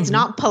money. Like it's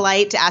not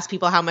polite to ask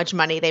people how much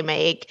money they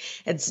make.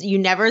 You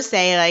never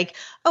say like,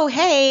 oh,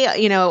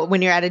 hey,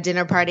 when you're at a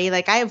dinner party,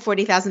 like I have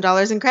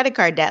 $40,000 in credit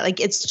card debt. Like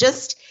it's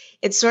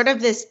sort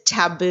of this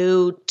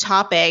taboo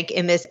topic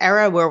in this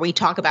era where we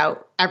talk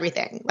about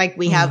everything. Like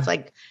we have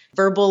like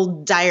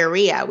verbal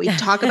diarrhea. We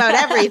talk about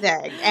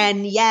everything.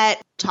 And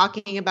yet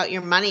talking about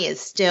your money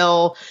is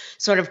still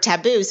sort of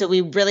taboo. So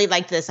we really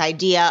like this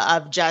idea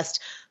of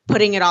just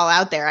putting it all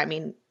out there. I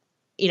mean,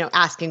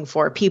 asking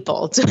for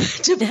people to put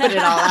it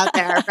all out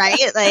there,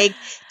 right? Like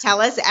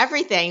tell us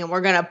everything. And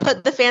we're going to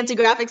put the fancy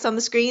graphics on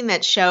the screen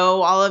that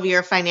show all of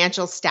your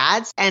financial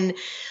stats and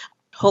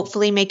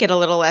hopefully make it a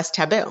little less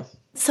taboo.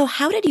 So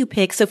how did you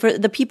pick? So for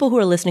the people who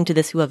are listening to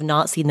this who have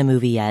not seen the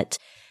movie yet,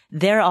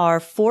 there are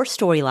 4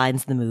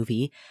 storylines in the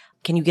movie.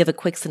 Can you give a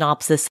quick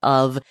synopsis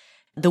of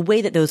the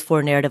way that those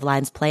 4 narrative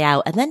lines play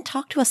out? And then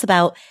talk to us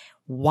about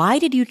why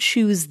did you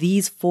choose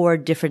these 4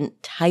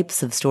 different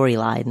types of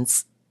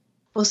storylines?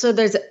 Well, so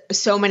there's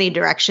so many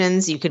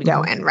directions you could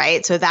go in,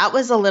 right? So that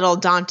was a little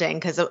daunting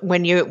because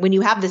when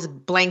you have this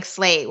blank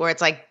slate where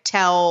it's like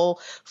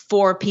tell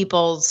 4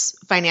 people's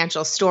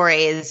financial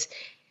stories,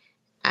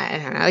 I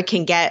don't know, it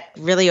can get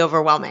really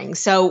overwhelming.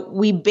 So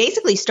we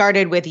basically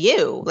started with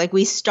you. Like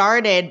we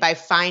started by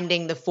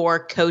finding the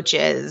 4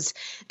 coaches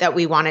that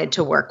we wanted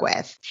to work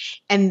with.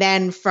 And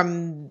then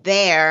from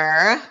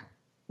there,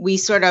 we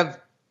sort of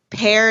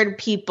paired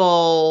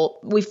people.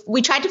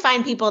 We tried to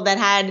find people that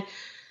had,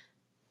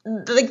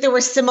 like there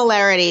were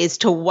similarities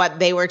to what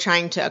they were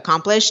trying to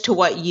accomplish, to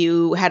what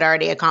you had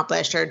already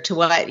accomplished, or to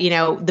what,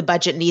 the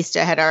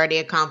Budgetnista had already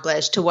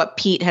accomplished, to what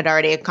Pete had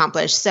already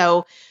accomplished.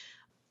 So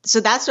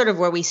that's sort of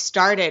where we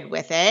started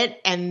with it.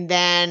 And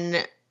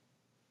then,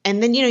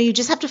 you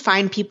just have to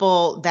find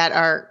people that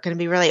are going to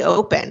be really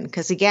open.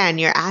 Because again,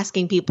 you're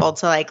asking people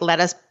to like,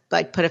 let us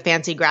like put a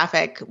fancy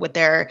graphic with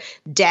their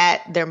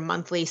debt, their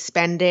monthly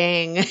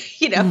spending,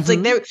 it's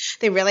like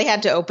they really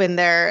had to open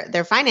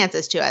their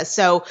finances to us.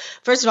 So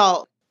first of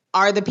all,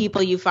 are the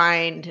people you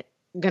find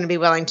going to be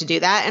willing to do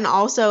that? And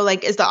also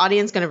like, is the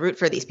audience going to root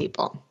for these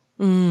people?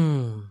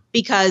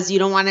 Because you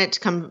don't want it to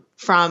come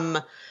from,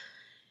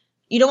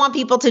 you don't want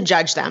people to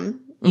judge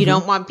them. You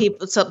don't want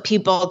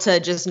people to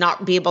just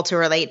not be able to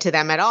relate to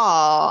them at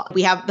all.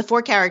 We have the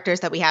 4 characters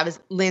that we have is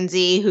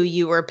Lindsay, who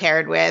you were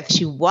paired with.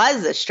 She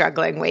was a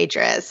struggling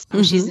waitress.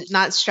 She's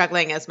not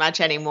struggling as much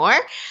anymore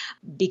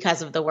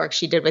because of the work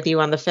she did with you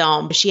on the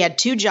film. She had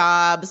 2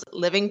 jobs,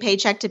 living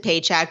paycheck to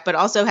paycheck, but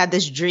also had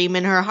this dream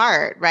in her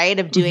heart, right,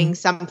 of doing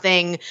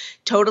something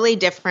totally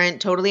different,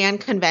 totally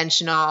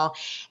unconventional.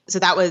 So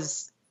that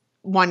was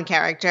one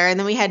character. And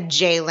then we had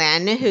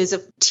Jalen, who's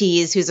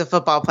a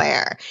football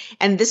player.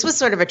 And this was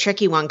sort of a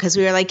tricky one because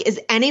we were like, is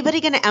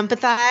anybody going to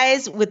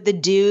empathize with the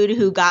dude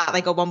who got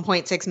like a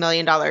 $1.6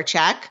 million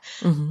check?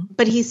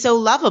 But he's so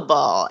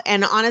lovable.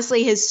 And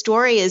honestly, his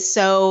story is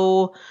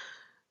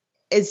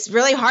it's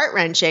really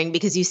heart-wrenching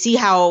because you see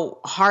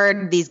how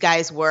hard these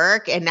guys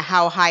work and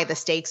how high the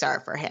stakes are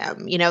for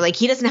him. Like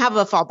he doesn't have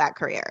a fallback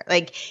career.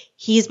 Like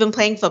he's been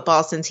playing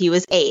football since he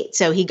was 8.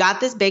 So he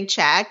got this big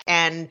check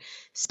and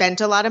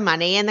spent a lot of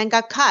money and then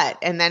got cut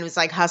and then was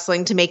like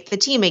hustling to make the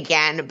team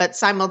again, but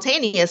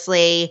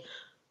simultaneously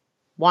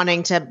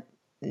wanting to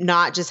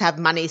not just have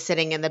money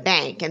sitting in the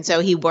bank. And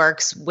so he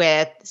works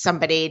with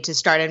somebody to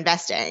start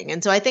investing.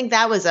 And so I think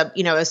that was a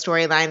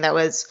storyline that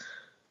was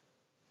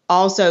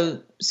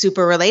also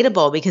super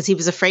relatable because he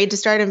was afraid to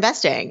start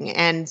investing.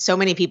 And so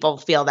many people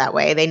feel that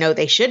way. They know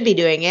they should be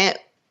doing it,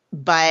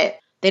 but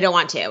they don't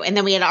want to. And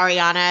then we had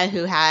Ariana,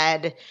 who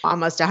had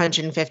almost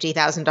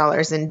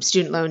 $150,000 in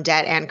student loan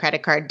debt and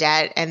credit card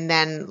debt. And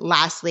then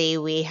lastly,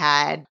 we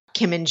had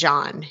Kim and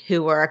John,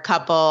 who were a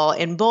couple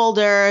in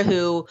Boulder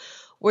who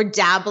were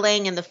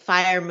dabbling in the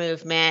FIRE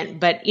movement.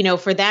 But,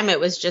 for them, it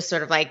was just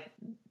sort of like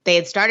they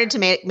had started to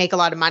make a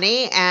lot of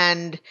money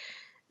and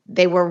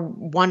they were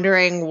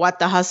wondering what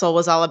the hustle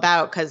was all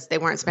about because they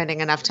weren't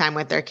spending enough time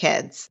with their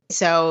kids.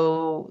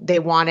 So they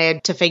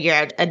wanted to figure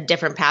out a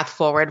different path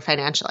forward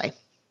financially.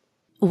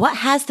 What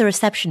has the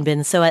reception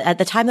been? So at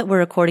the time that we're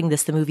recording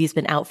this, the movie's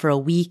been out for a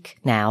week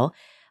now.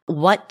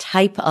 What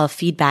type of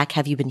feedback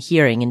have you been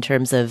hearing in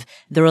terms of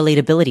the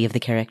relatability of the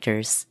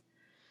characters?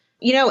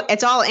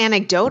 It's all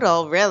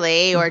anecdotal,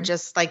 really, or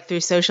just like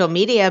through social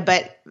media,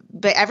 but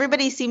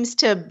everybody seems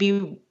to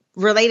be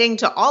relating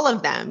to all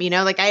of them.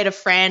 Like I had a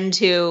friend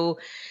who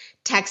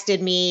texted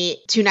me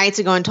 2 nights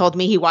ago and told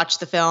me he watched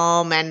the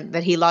film and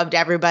that he loved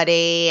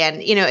everybody.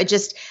 And,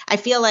 I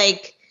feel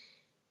like,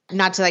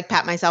 not to like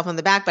pat myself on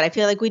the back, but I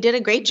feel like we did a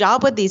great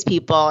job with these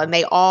people and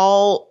they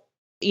all,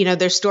 their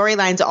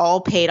storylines all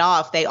paid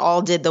off. They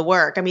all did the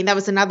work. I mean, that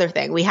was another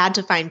thing. We had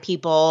to find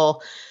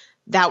people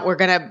that were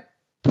going to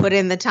put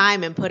in the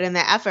time and put in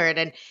the effort.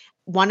 And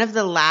one of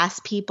the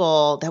last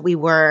people that we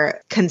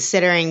were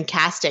considering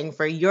casting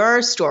for your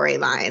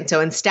storyline.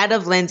 So instead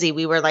of Lindsay,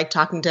 we were like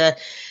talking to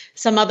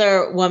some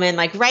other woman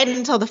like right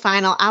until the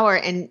final hour.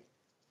 And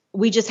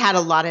we just had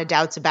a lot of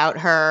doubts about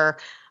her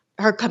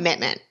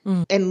commitment.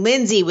 And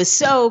Lindsay was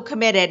so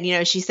committed. You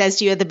know, she says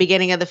to you at the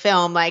beginning of the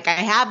film, like, I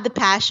have the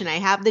passion, I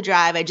have the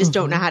drive, I just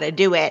don't know how to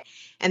do it.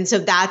 And so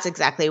that's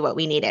exactly what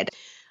we needed.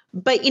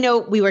 But, you know,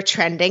 we were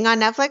trending on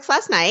Netflix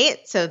last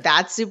night. So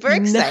that's super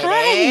exciting.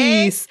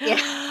 Nice.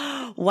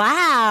 Yeah.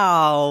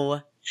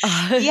 Wow.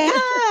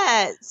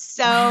 Yeah.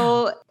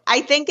 So I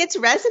think it's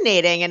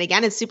resonating. And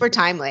again, it's super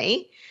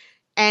timely.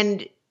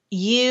 And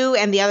you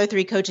and the other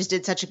 3 coaches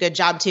did such a good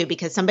job too,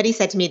 because somebody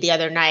said to me the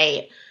other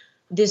night,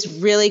 this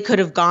really could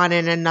have gone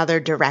in another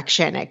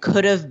direction. It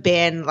could have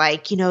been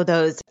like, you know,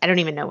 those, I don't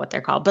even know what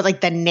they're called, but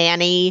like the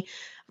nanny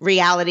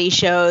reality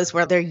shows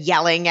where they're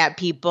yelling at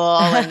people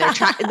and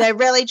they're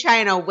really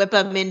trying to whip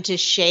them into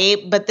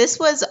shape. But this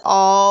was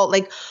all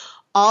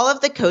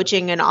of the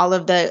coaching and all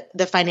of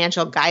the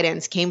financial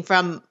guidance came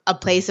from a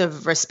place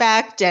of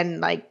respect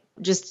and like,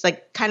 just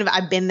like kind of,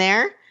 I've been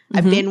there,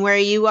 I've been where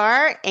you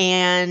are,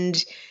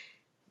 and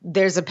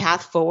there's a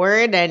path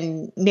forward,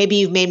 and maybe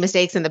you've made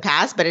mistakes in the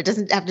past, but it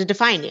doesn't have to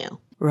define you.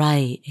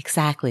 Right,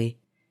 exactly.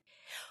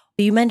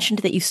 You mentioned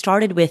that you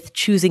started with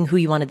choosing who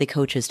you wanted the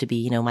coaches to be.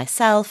 You know,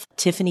 myself,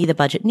 Tiffany, the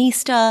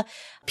Budgetnista,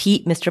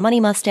 Pete, Mr. Money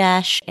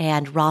Mustache,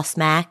 and Ross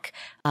Mack,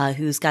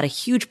 who's got a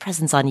huge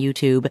presence on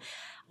YouTube.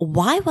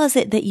 Why was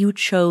it that you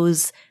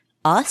chose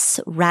us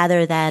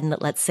rather than,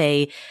 let's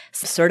say,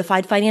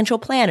 certified financial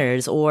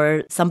planners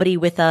or somebody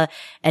with an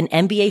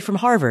MBA from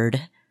Harvard?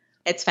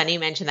 It's funny you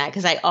mention that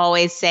because I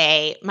always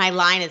say, my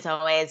line is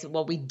always,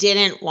 well, we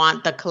didn't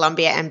want the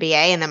Columbia MBA.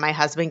 And then my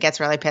husband gets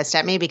really pissed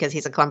at me because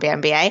he's a Columbia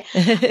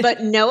MBA.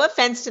 But no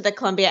offense to the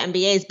Columbia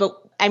MBAs. But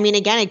I mean,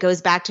 again, it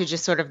goes back to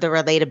just sort of the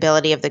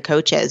relatability of the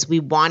coaches. We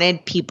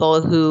wanted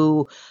people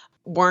who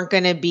weren't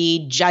going to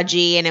be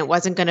judgy and it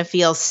wasn't going to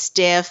feel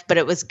stiff, but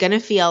it was going to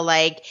feel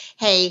like,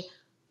 hey,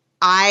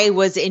 I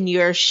was in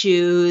your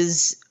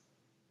shoes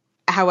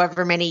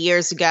however many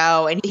years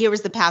ago, and here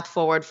was the path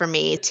forward for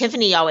me.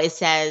 Tiffany always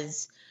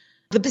says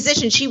the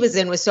position she was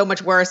in was so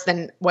much worse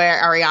than where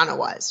Ariana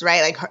was,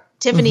 right? Like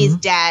Tiffany's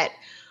debt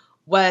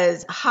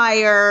was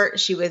higher.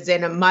 She was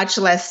in a much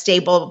less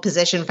stable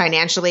position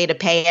financially to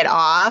pay it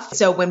off.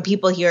 So when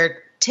people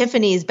hear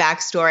Tiffany's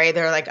backstory,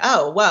 they're like,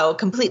 oh, whoa,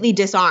 completely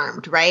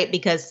disarmed, right?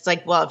 Because it's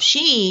like, well, if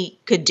she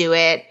could do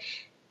it,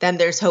 then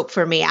there's hope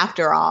for me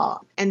after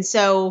all. And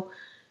so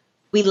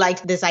we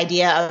liked this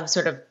idea of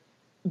sort of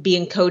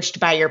being coached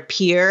by your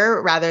peer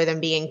rather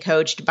than being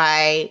coached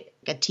by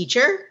a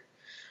teacher,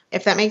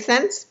 if that makes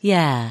sense.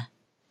 Yeah.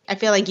 I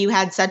feel like you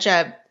had such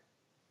a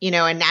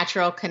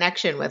natural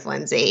connection with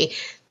Lindsay.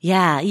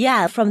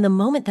 Yeah. From the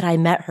moment that I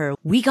met her,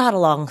 we got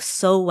along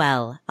so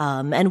well.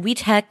 And we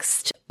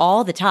text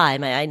all the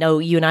time. I know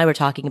you and I were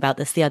talking about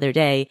this the other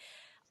day.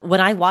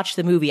 When I watched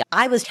the movie,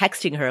 I was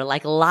texting her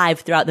like live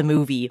throughout the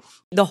movie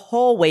the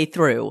whole way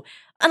through.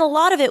 And a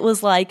lot of it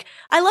was like,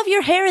 I love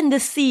your hair in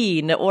this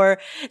scene. Or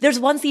there's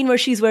one scene where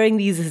she's wearing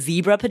these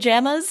zebra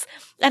pajamas.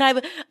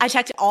 And I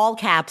checked all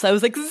caps. I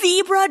was like,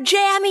 zebra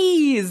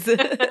jammies.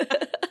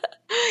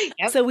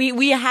 Yep. So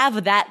we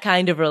have that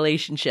kind of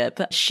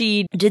relationship.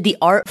 She did the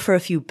art for a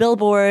few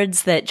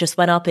billboards that just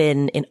went up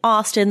in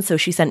Austin. So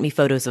she sent me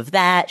photos of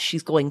that.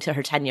 She's going to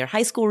her 10-year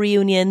high school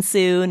reunion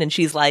soon. And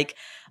she's like,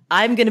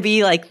 I'm going to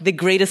be like the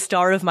greatest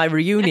star of my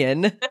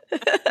reunion.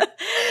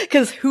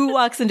 Because who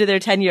walks into their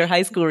 10-year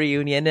high school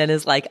reunion and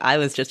is like, I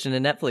was just in a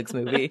Netflix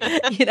movie,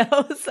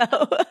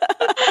 so.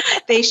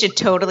 They should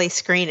totally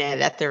screen it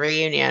at the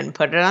reunion,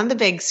 put it on the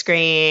big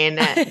screen,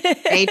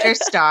 major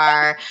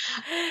star.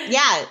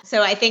 Yeah.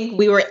 So I think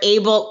we were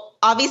able,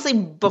 obviously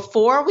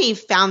before we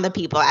found the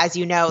people, as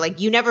you know, like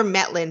you never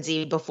met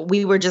Lindsay before.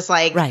 We were just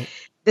like, right.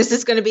 This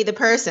is going to be the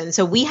person.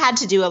 So we had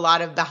to do a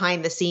lot of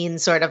behind the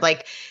scenes sort of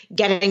like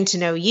getting to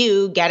know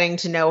you, getting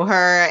to know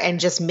her, and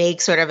just make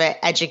sort of an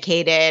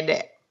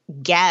educated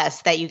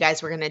guess that you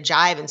guys were going to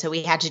jive. And so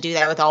we had to do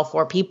that with all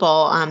 4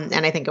 people. And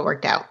I think it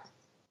worked out.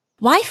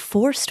 Why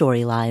 4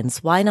 storylines?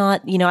 Why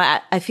not?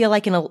 I feel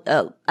like in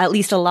at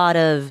least a lot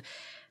of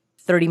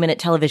 30-minute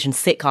television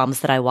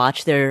sitcoms that I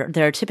watch, there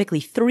are typically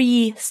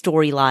 3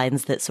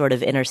 storylines that sort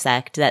of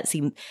intersect.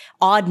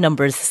 Odd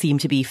numbers seem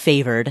to be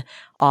favored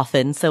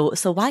often. So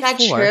why 4? Is that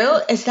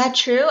true? Is that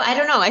true? I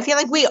don't know. I feel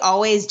like we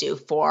always do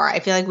 4. I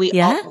feel like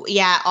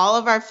all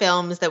of our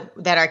films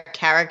that are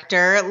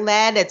character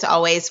led, it's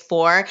always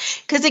 4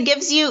 because it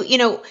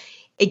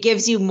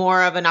gives you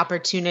more of an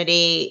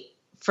opportunity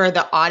for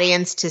the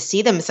audience to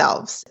see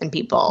themselves in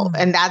people.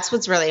 And that's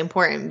what's really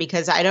important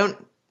because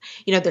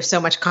there's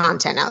so much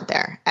content out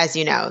there, as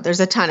you know,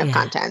 there's a ton of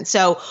content.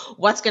 So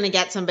what's going to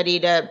get somebody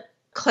to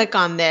click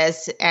on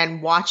this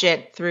and watch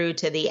it through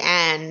to the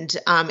end?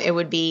 It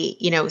would be,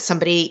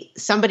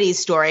 somebody's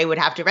story would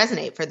have to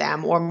resonate for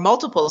them, or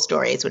multiple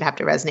stories would have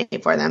to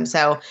resonate for them.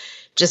 So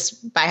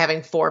just by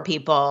having 4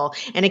 people.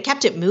 And it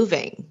kept it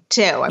moving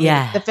too. I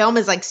mean, the film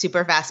is like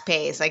super fast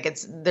paced. Like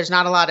there's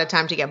not a lot of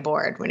time to get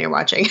bored when you're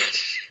watching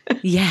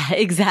it. Yeah,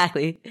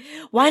 exactly.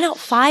 Why not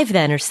 5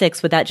 then or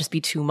 6? Would that just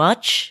be too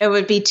much? It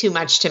would be too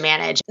much to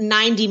manage.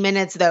 90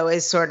 minutes though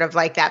is sort of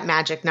like that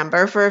magic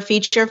number for a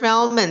feature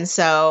film. And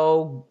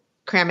so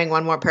cramming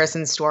one more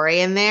person's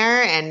story in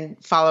there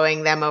and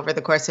following them over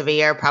the course of a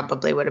year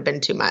probably would have been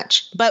too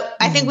much. But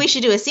I think we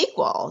should do a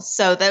sequel.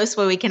 So this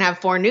way we can have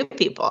 4 new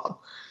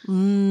people.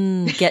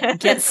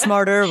 Get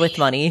smarter with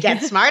money.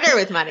 Get smarter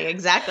with money.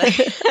 Exactly.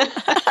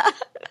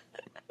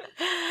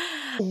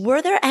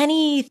 Were there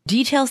any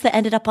details that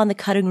ended up on the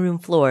cutting room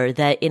floor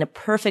that in a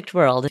perfect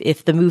world,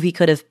 if the movie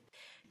could have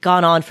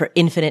gone on for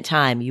infinite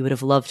time, you would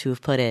have loved to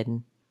have put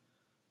in?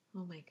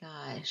 Oh my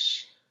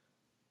gosh.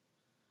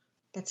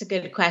 That's a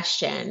good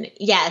question.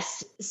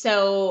 Yes.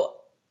 So,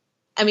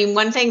 I mean,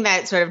 one thing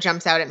that sort of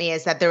jumps out at me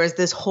is that there was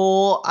this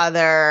whole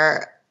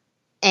other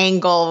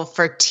angle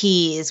for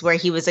Tease where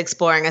he was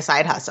exploring a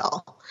side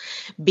hustle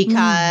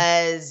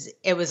because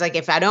it was like,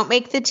 if I don't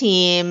make the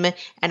team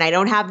and I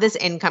don't have this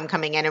income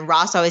coming in, and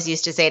Ross always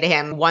used to say to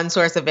him, one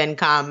source of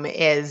income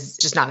is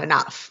just not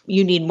enough.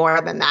 You need more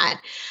than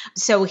that.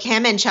 So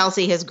him and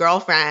Chelsea, his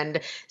girlfriend,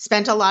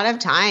 spent a lot of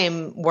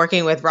time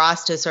working with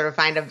Ross to sort of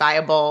find a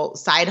viable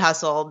side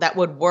hustle that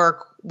would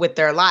work with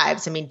their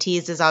lives. I mean,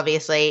 Tease is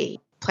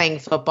obviously playing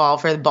football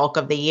for the bulk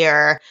of the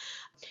year.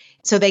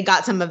 So they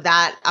got some of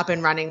that up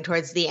and running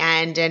towards the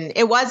end. And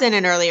it was in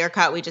an earlier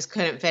cut. We just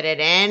couldn't fit it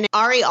in.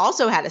 Ari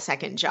also had a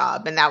second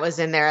job, and that was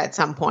in there at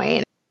some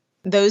point.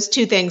 Those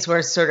 2 things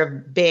were sort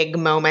of big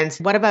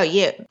moments. What about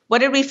you? What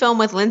did we film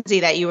with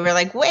Lindsay that you were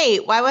like,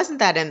 wait, why wasn't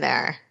that in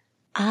there?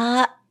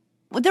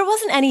 There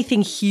wasn't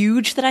anything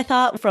huge that I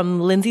thought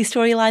from Lindsay's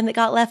storyline that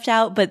got left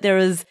out, but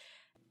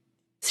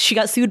she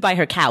got sued by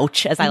her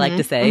couch, as I like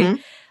to say.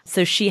 Mm-hmm.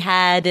 So she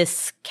had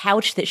this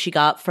couch that she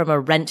got from a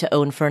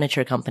rent-to-own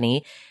furniture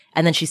company.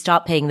 And then she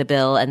stopped paying the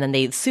bill, and then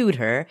they sued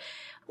her,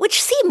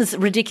 which seems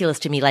ridiculous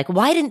to me. Like,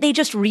 why didn't they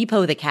just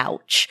repo the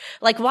couch?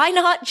 Like, why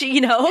not,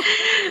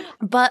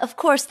 But of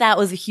course, that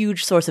was a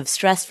huge source of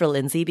stress for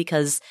Lindsay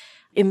because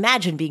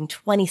imagine being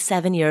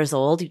 27 years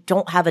old. You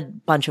don't have a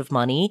bunch of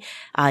money.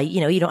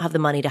 You don't have the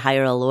money to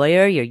hire a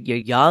lawyer. You're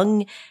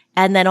young.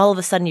 And then all of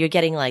a sudden you're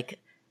getting like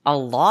a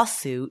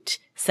lawsuit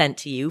sent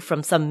to you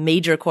from some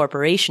major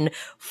corporation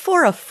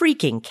for a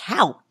freaking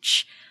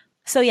couch.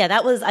 So yeah,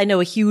 that was, I know,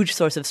 a huge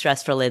source of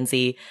stress for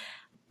Lindsay.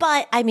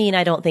 But I mean,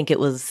 I don't think it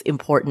was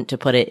important to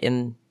put it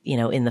in,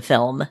 in the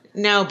film.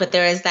 No, but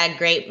there is that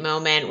great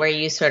moment where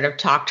you sort of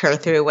talked her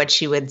through what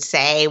she would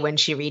say when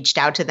she reached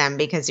out to them,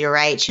 because you're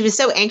right. She was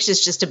so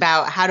anxious just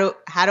about how do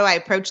I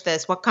approach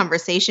this? What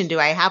conversation do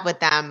I have with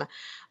them?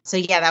 So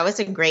yeah, that was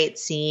a great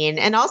scene.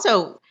 And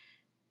also,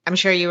 I'm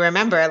sure you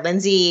remember,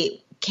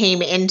 Lindsay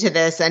came into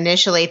this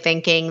initially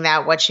thinking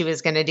that what she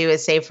was going to do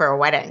is save for a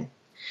wedding.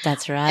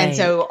 That's right. And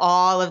so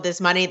all of this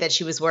money that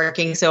she was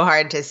working so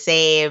hard to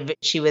save,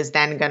 she was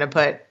then going to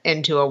put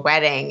into a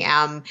wedding.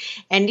 And,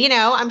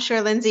 I'm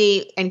sure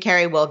Lindsay and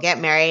Carrie will get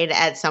married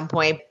at some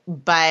point,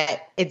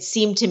 but it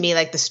seemed to me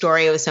like the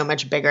story was so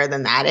much bigger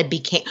than that.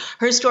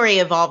 Her story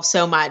evolved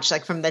so much,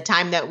 like from the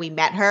time that we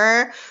met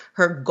her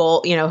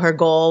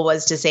goal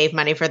was to save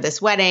money for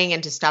this wedding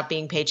and to stop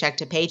being paycheck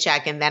to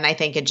paycheck. And then I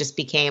think it just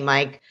became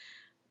like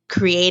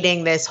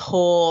creating this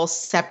whole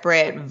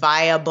separate,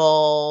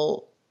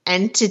 viable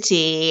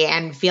entity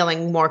and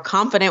feeling more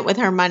confident with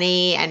her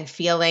money and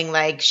feeling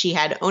like she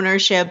had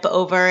ownership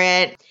over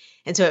it.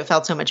 And so it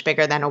felt so much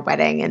bigger than a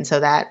wedding. And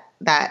so that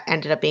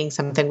ended up being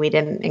something we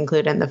didn't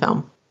include in the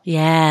film.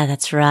 Yeah,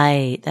 that's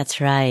right. That's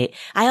right.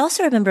 I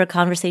also remember a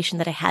conversation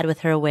that I had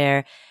with her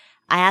where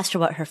I asked her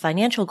what her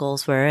financial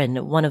goals were.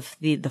 And one of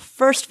the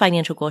first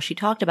financial goals she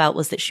talked about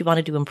was that she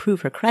wanted to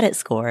improve her credit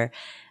score.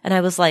 And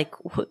I was like,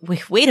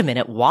 wait a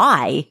minute.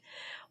 Why?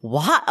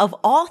 Why, of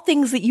all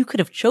things that you could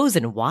have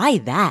chosen, why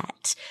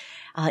that?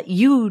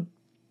 You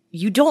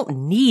don't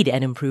need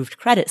an improved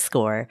credit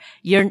score.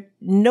 You're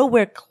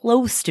nowhere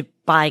close to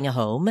buying a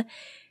home.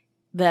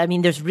 But I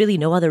mean, there's really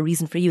no other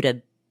reason for you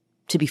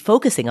to be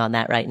focusing on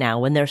that right now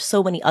when there's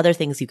so many other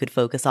things you could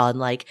focus on,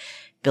 like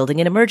building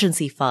an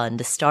emergency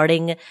fund,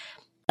 starting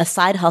a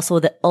side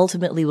hustle that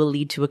ultimately will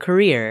lead to a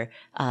career,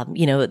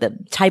 the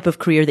type of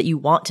career that you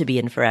want to be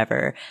in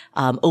forever,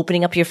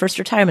 opening up your first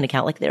retirement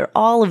account. Like there are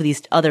all of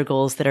these other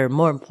goals that are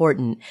more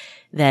important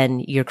than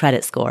your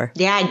credit score.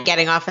 Yeah,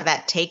 getting off of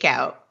that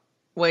takeout,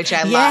 which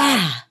I love.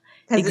 Yeah,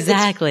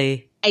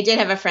 exactly. I did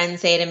have a friend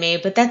say to me,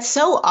 but that's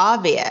so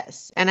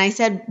obvious. And I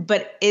said,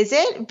 but is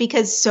it?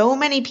 Because so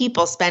many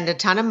people spend a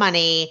ton of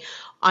money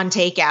on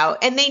takeout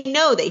and they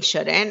know they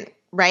shouldn't.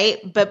 Right.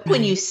 But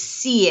when you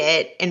see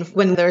it and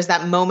when there's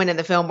that moment in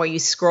the film where you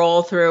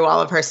scroll through all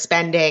of her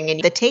spending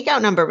and the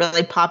takeout number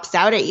really pops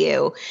out at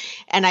you.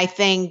 And I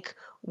think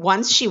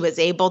once she was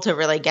able to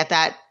really get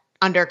that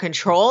under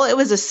control, it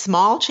was a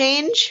small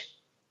change.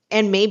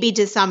 And maybe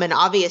to some an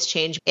obvious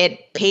change,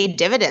 it paid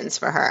dividends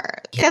for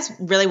her. That's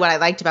really what I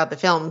liked about the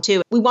film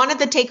too. We wanted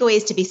the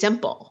takeaways to be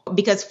simple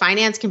because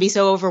finance can be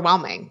so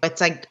overwhelming.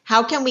 It's like,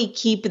 how can we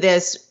keep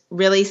this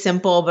really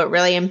simple but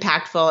really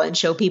impactful and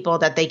show people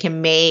that they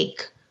can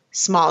make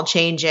small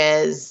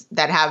changes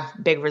that have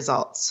big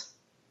results?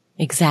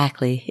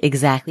 Exactly.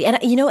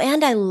 And,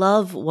 and I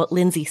love what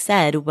Lindsay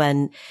said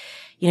when,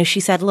 she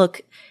said,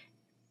 look,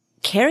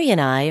 Carrie and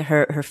I,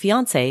 her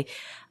fiance,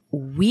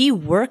 we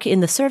work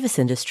in the service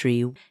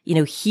industry.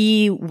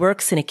 He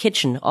works in a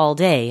kitchen all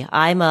day.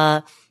 I'm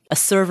a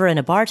server and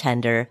a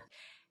bartender.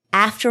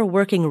 After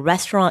working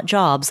restaurant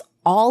jobs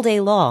all day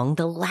long,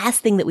 the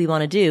last thing that we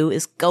want to do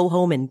is go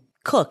home and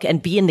cook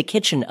and be in the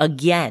kitchen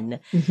again.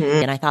 Mm-hmm.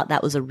 And I thought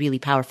that was a really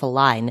powerful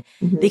line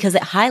because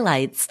it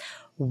highlights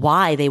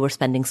why they were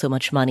spending so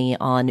much money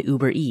on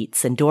Uber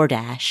Eats and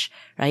DoorDash,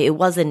 right? It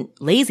wasn't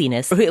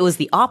laziness. It was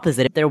the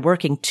opposite. They're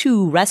working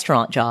 2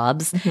 restaurant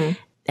jobs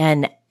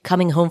and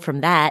coming home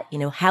from that,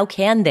 how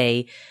can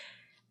they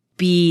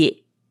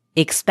be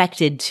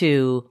expected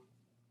to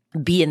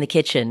be in the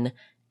kitchen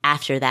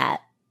after that?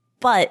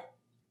 But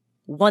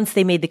once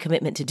they made the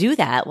commitment to do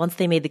that, once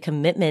they made the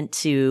commitment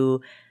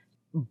to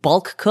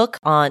bulk cook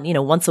on,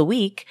 once a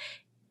week,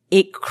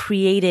 it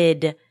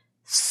created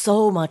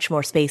so much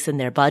more space in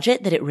their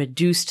budget that it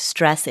reduced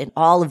stress in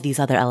all of these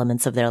other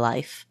elements of their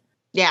life.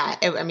 Yeah.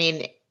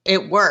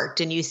 It worked.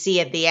 And you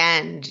see at the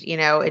end,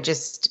 it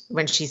just,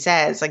 when she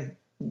says like,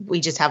 we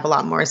just have a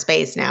lot more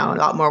space now, a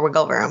lot more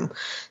wiggle room.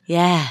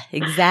 Yeah,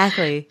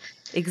 exactly.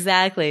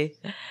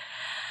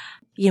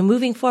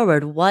 Moving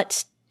forward,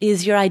 what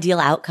is your ideal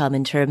outcome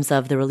in terms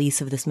of the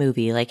release of this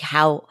movie? Like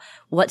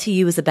what to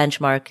you is a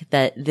benchmark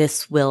that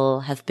this will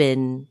have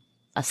been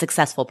a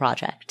successful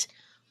project?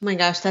 Oh my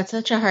gosh, that's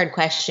such a hard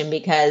question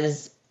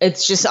because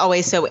it's just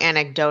always so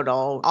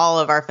anecdotal. All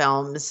of our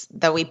films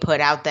that we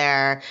put out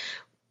there,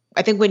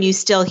 I think when you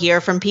still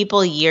hear from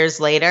people years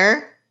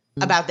later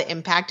about the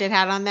impact it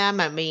had on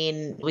them.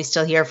 We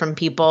still hear from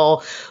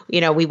people,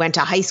 we went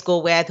to high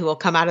school with who will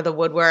come out of the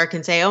woodwork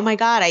and say, oh my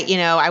God,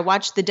 I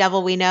watched The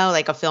Devil We Know,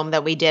 like a film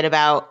that we did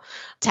about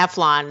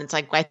Teflon. It's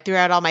like, I threw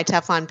out all my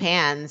Teflon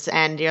pans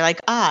and you're like,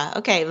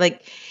 okay.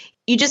 Like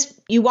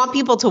you want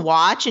people to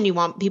watch and you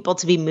want people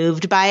to be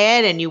moved by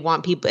it. And you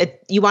want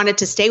it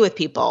to stay with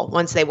people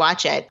once they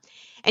watch it.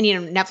 And,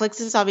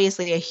 Netflix is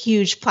obviously a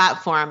huge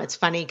platform. It's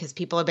funny because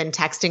people have been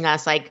texting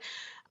us like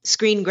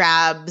screen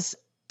grabs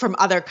from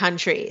other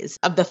countries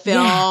of the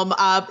film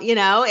and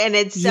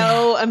it's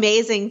so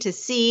amazing to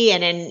see.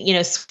 And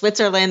in,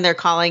 Switzerland, they're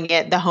calling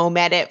it the home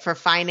edit for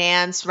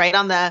finance right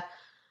on the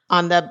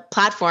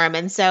platform.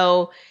 And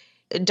so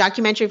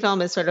documentary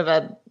film is sort of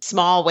a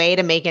small way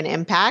to make an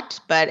impact,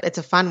 but it's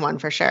a fun one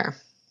for sure.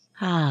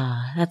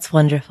 That's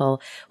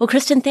wonderful. Well,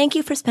 Kristen, thank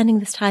you for spending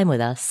this time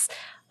with us.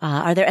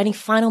 Are there any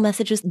final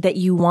messages that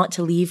you want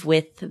to leave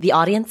with the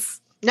audience?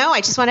 No,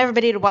 I just want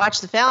everybody to watch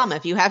the film.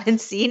 If you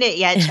haven't seen it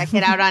yet, check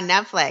it out on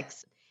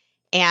Netflix.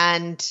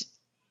 And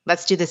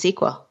let's do the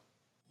sequel.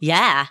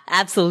 Yeah,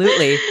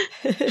 absolutely.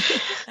 All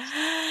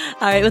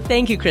right. Well,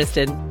 thank you,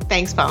 Kristen.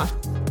 Thanks, Paula.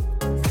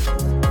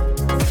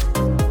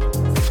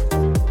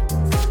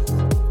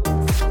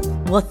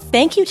 Well,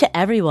 thank you to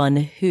everyone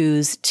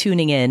who's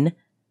tuning in.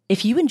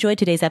 If you enjoyed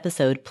today's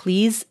episode,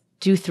 please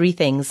do 3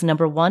 things.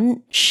 Number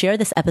 1, share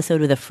this episode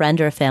with a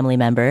friend or a family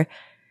member.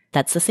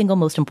 That's the single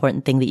most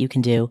important thing that you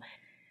can do.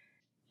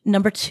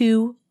 Number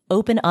 2,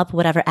 open up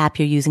whatever app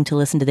you're using to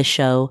listen to the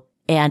show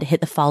and hit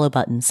the follow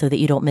button so that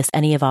you don't miss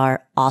any of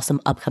our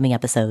awesome upcoming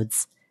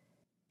episodes.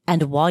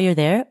 And while you're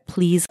there,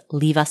 please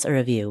leave us a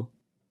review.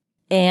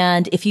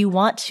 And if you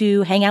want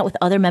to hang out with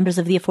other members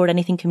of the Afford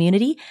Anything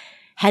community,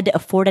 head to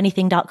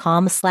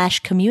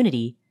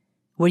affordanything.com/community,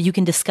 where you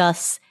can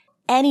discuss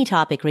any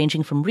topic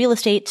ranging from real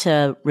estate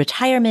to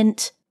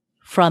retirement,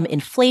 from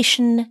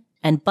inflation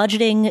and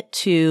budgeting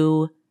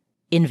to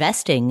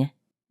investing.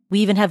 We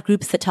even have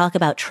groups that talk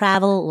about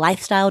travel,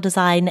 lifestyle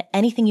design.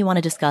 Anything you want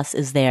to discuss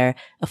is there.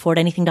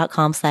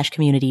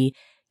 affordanything.com/community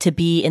to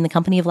be in the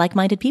company of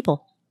like-minded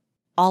people.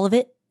 All of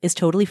it is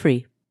totally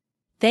free.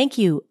 Thank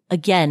you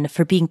again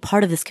for being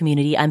part of this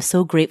community. I'm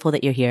so grateful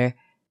that you're here.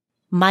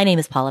 My name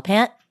is Paula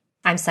Pant.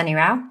 I'm Sunny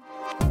Rao.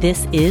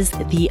 This is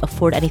the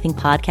Afford Anything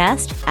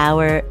podcast,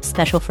 our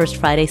special First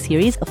Friday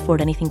series,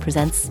 Afford Anything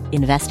presents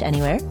Invest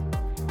Anywhere.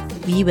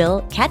 We will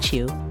catch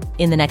you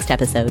in the next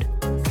episode.